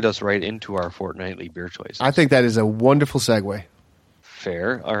that'll lead us right into our fortnightly beer choices. I think that is a wonderful segue.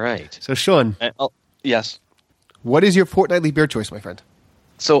 Fair. All right. So, Sean. Yes. What is your fortnightly beer choice, my friend?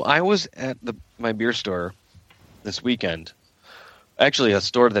 So I was at my beer store this weekend. Actually, a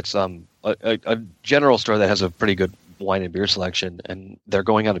store that's a general store that has a pretty good wine and beer selection, and they're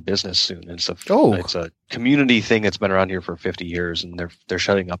going out of business soon. It's a community thing that's been around here for 50 years, and they're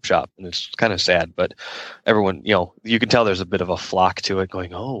shutting up shop, and it's kind of sad. But everyone, you can tell there's a bit of a flock to it,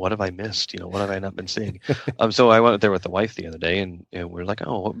 going, "Oh, what have I missed? What have I not been seeing?" So I went there with the wife the other day, and we're like,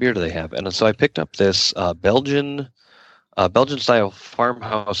 "Oh, what beer do they have?" And so I picked up this Belgian style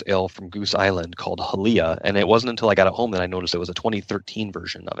farmhouse ale from Goose Island called Halia, and it wasn't until I got it home that I noticed it was a 2013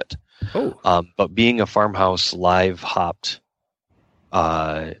 version of it. Oh, but being a farmhouse live hopped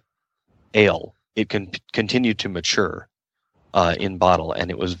ale, it can continue to mature in bottle,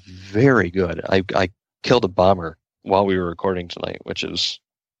 and it was very good. I killed a bomber while we were recording tonight, which is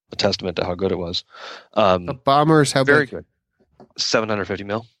a testament to how good it was. A bomber is how very big? Good. 750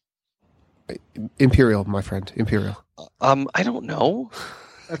 ml. Imperial, my friend. Imperial. I don't know.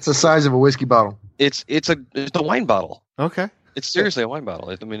 That's the size of a whiskey bottle. It's a wine bottle. Okay. It's seriously a wine bottle.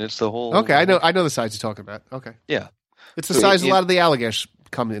 It's the whole. Okay, I know the size you're talking about. Okay. Yeah. It's the size a lot of the Allagash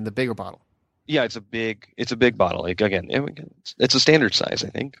come in the bigger bottle. Yeah, it's a big bottle. It's a standard size, I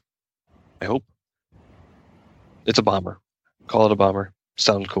think. I hope. It's a bomber. Call it a bomber.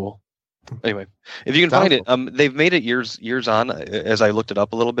 Sounds cool. Anyway, if you can find it, they've made it years on. As I looked it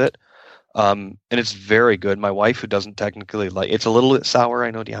up a little bit, and it's very good. My wife, who doesn't technically like, it's a little bit sour.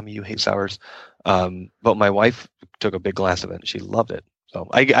 I know, Diami, you hate sours, but my wife took a big glass of it and she loved it. So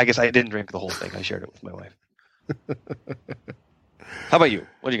I guess I didn't drink the whole thing. I shared it with my wife. How about you?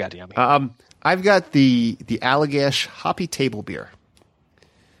 What do you got, Diami? I've got the Allagash Hoppy Table Beer.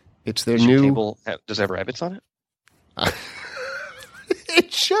 It's their new table. Does it have rabbits on it?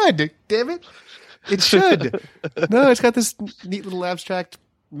 It should. Damn it! It should. No, it's got this neat little abstract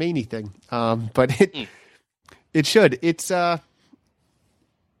maney thing. But it should. It's Allagash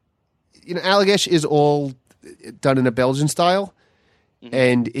is all done in a Belgian style,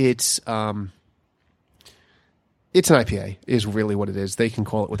 and it's an IPA is really what it is. They can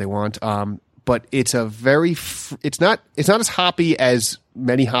call it what they want. But it's a very it's not as hoppy as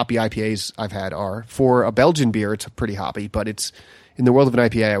many hoppy IPAs I've had are. For a Belgian beer, it's pretty hoppy, but it's in the world of an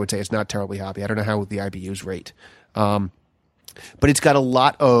IPA, I would say it's not terribly hoppy. I don't know how the IBUs rate. But it's got a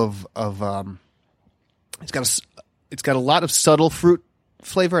lot of it's got a lot of subtle fruit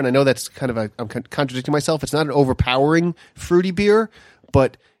flavor, and I know that's kind of I'm contradicting myself. It's not an overpowering fruity beer,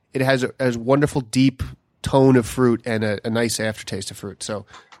 but it has wonderful deep tone of fruit and a nice aftertaste of fruit. So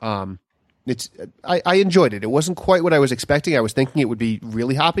I enjoyed it. It wasn't quite what I was expecting. I was thinking it would be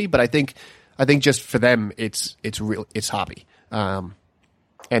really hoppy, but I think just for them it's hoppy.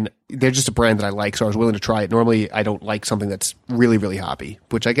 And they're just a brand that I like, so I was willing to try it. Normally, I don't like something that's really, really hoppy,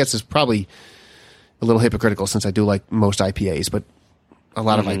 which I guess is probably a little hypocritical since I do like most IPAs, but a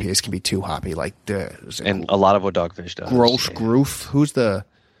lot of IPAs can be too hoppy. Like a lot of what Dogfish does. Grolsch, Groof. Who's the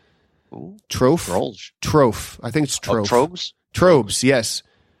Trofe? Grolsch. Trofe. I think it's Trofe. Trogs? Trogs, yes.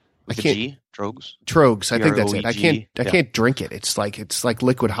 With a G? Trogs? Trogs. I think that's it. Troeg. I can't drink it. It's like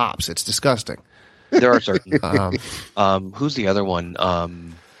liquid hops. It's disgusting. There are certain. Who's the other one?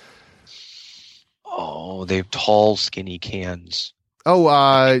 They have tall, skinny cans.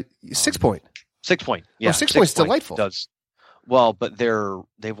 6 Point. 6 Point. Yeah, 6 Point's delightful. Does well, but they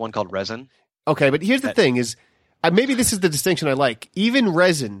have one called Resin. Okay, but here's the thing: is maybe this is the distinction I like. Even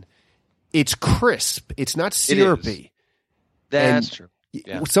Resin, it's crisp. It's not syrupy. That's true.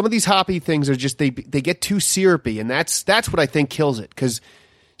 Yeah. Some of these hoppy things are just they get too syrupy, and that's what I think kills it. Because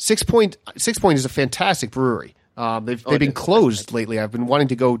 6 Point is a fantastic brewery. They've been closed lately. I've been wanting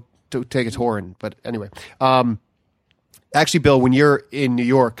to go to take a tour, but anyway. Actually, Bill, when you're in New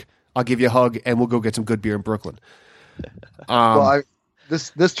York, I'll give you a hug, and we'll go get some good beer in Brooklyn.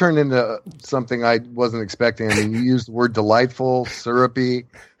 This turned into something I wasn't expecting. I mean, you used the word delightful, syrupy.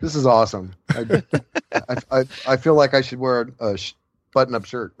 This is awesome. I feel like I should wear a button-up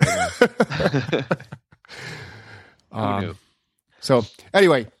shirt. So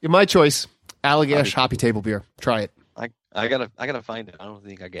anyway, my choice, Allagash Hoppy Table Beer. Try it. I gotta find it. I don't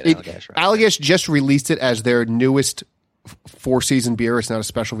think I get Allagash right. Allagash just released it as their newest 4-season beer. It's not a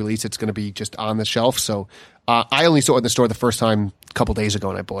special release. It's going to be just on the shelf. So I only saw it in the store the first time a couple days ago,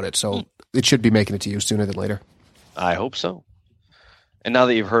 and I bought it. So it should be making it to you sooner than later. I hope so. And now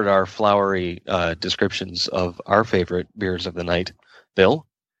that you've heard our flowery descriptions of our favorite beers of the night, Bill?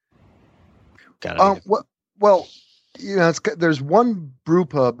 Well, you know, there's one brew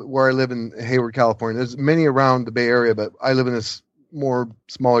pub where I live in Hayward, California. There's many around the Bay Area, but I live in this more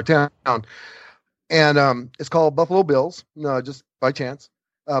smaller town. And it's called Buffalo Bills, just by chance.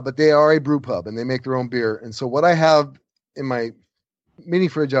 But they are a brew pub, and they make their own beer. And so what I have in my mini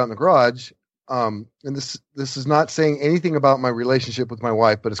fridge out in the garage, and this is not saying anything about my relationship with my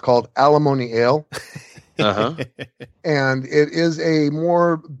wife, but it's called Alimony Ale. Uh-huh. And it is a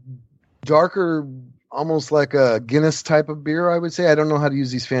more darker, almost like a Guinness type of beer, I would say. I don't know how to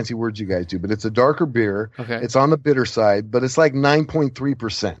use these fancy words you guys do, but it's a darker beer. Okay. It's on the bitter side, but it's like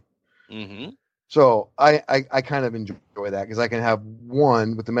 9.3%. Mm-hmm. So I kind of enjoy that because I can have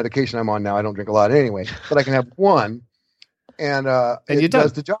one with the medication I'm on now. I don't drink a lot anyway, but I can have one, and it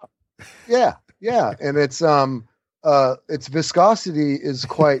does the job. Yeah, and its viscosity is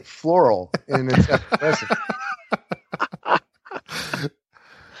quite floral and it's effervescent.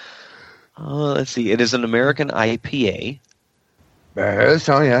 Let's see. It is an American IPA.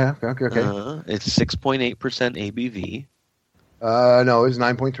 So yeah, okay. It's 6.8% ABV. No, it's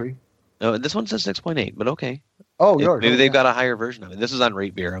 9.3. No, this one says 6.8, but okay. Oh, maybe they've got a higher version of it. This is on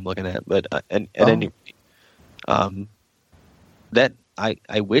Rate Beer I'm looking at, but at any rate, that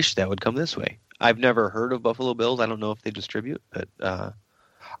I wish that would come this way. I've never heard of Buffalo Bills. I don't know if they distribute, but I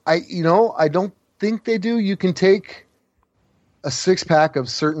don't think they do. You can take a 6-pack of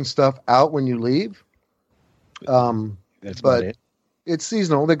certain stuff out when you leave. That's about it. It's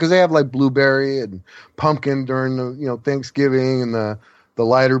seasonal because they have like blueberry and pumpkin during the Thanksgiving and the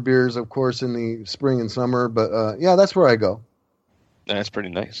lighter beers, of course, in the spring and summer. But yeah, that's where I go. That's pretty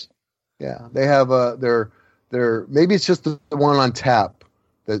nice. Yeah, they have their maybe it's just the one on tap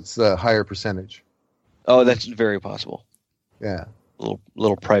that's a higher percentage. Oh, that's very possible. Yeah,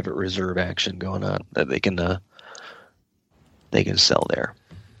 little private reserve action going on that they can sell there.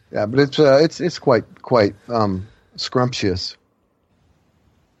 Yeah, but it's quite scrumptious.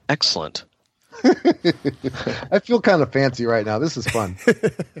 Excellent. I feel kind of fancy right now. This is fun.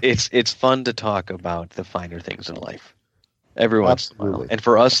 It's fun to talk about the finer things in life. Every once in a while. And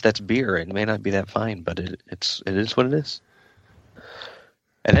for us, that's beer. It may not be that fine, but it is what it is.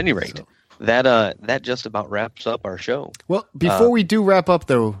 At any rate, that just about wraps up our show. Well, before we do wrap up,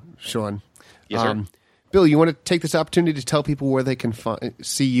 though, Sean, yes, sir. Bill, you want to take this opportunity to tell people where they can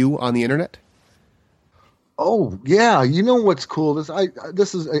see you on the internet? Oh, yeah. You know what's cool?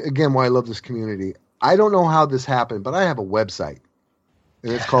 This is, again, why I love this community. I don't know how this happened, but I have a website.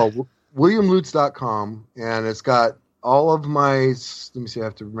 And it's called WilliamLutz.com. And it's got all of my, let me see, I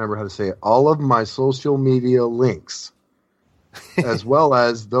have to remember how to say it, all of my social media links, as well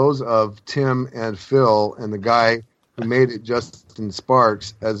as those of Tim and Phil and the guy who made it, Justin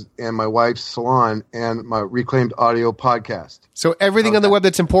Sparks, and my wife's salon and my Reclaimed Audio podcast. So everything on the web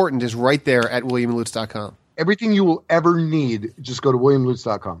that's important is right there at WilliamLutz.com. Everything you will ever need, just go to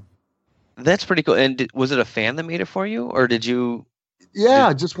WilliamLutz.com. That's pretty cool. And was it a fan that made it for you, or did you?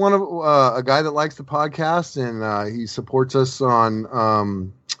 Yeah, just one of a guy that likes the podcast, and he supports us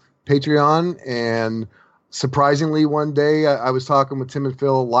on Patreon. And surprisingly, one day I was talking with Tim and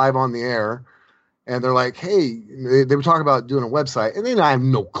Phil live on the air, and they're like, "Hey," they were talking about doing a website, and then I have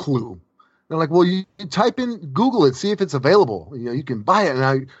no clue. They're like, "Well, you type in, Google it, see if it's available. You can buy it."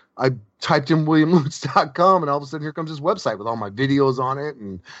 And I typed in WilliamLutz.com, and all of a sudden here comes this website with all my videos on it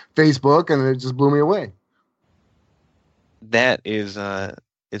and Facebook, and it just blew me away. That is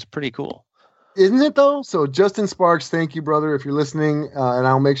it's pretty cool. Isn't it, though? So Justin Sparks, thank you, brother, if you're listening, and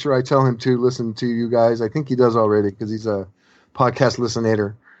I'll make sure I tell him to listen to you guys. I think he does already because he's a podcast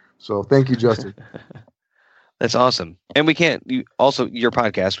listener. So thank you, Justin. That's awesome. And also your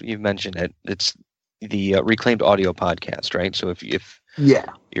podcast, you've mentioned it. It's the Reclaimed Audio podcast, right? So if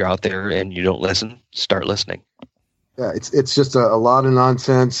you're out there and you don't listen, start listening. Yeah, it's just a lot of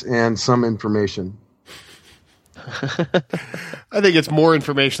nonsense and some information. I think it's more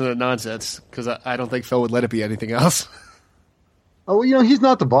information than nonsense because I don't think Phil would let it be anything else. Oh, well, he's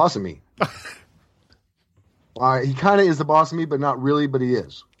not the boss of me. He kind of is the boss of me, but not really, but he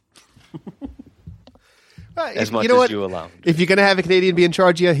is. As much as you allow. If you're going to have a Canadian be in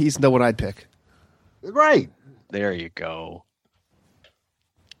charge of you, he's the one I'd pick. Right. There you go.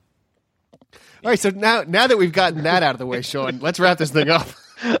 All right, so now that we've gotten that out of the way, Sean, let's wrap this thing up.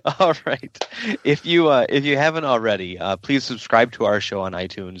 All right. If you haven't already, please subscribe to our show on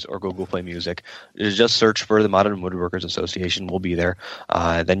iTunes or Google Play Music. Just search for the Modern Woodworkers Association. We'll be there.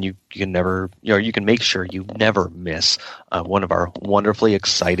 Then you can never, you can make sure you never miss one of our wonderfully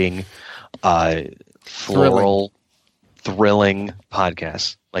exciting, thrilling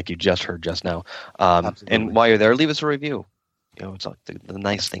podcasts, like you just heard just now. And while you're there, leave us a review. It's like the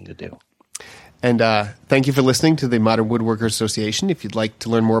nice thing to do. And thank you for listening to the Modern Woodworkers Association. If you'd like to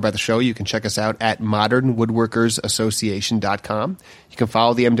learn more about the show, you can check us out at modernwoodworkersassociation.com. You can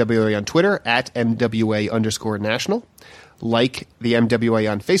follow the MWA on Twitter at MWA_national, like the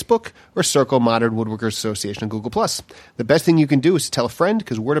MWA on Facebook, or circle Modern Woodworkers Association on Google+. The best thing you can do is to tell a friend,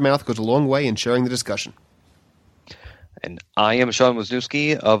 because word of mouth goes a long way in sharing the discussion. And I am Sean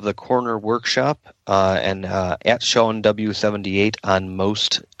Wisniewski of the Corner Workshop, and at Sean W78 on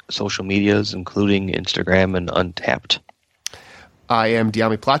most social medias, including Instagram and Untapped. I am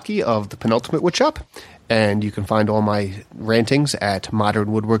Dyami Plotke of the Penultimate Woodshop, and you can find all my rantings at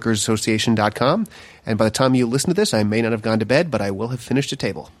modernwoodworkersassociation.com. And by the time you listen to this, I may not have gone to bed, but I will have finished a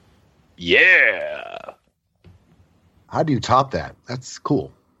table. Yeah! How do you top that? That's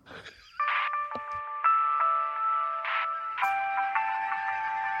cool.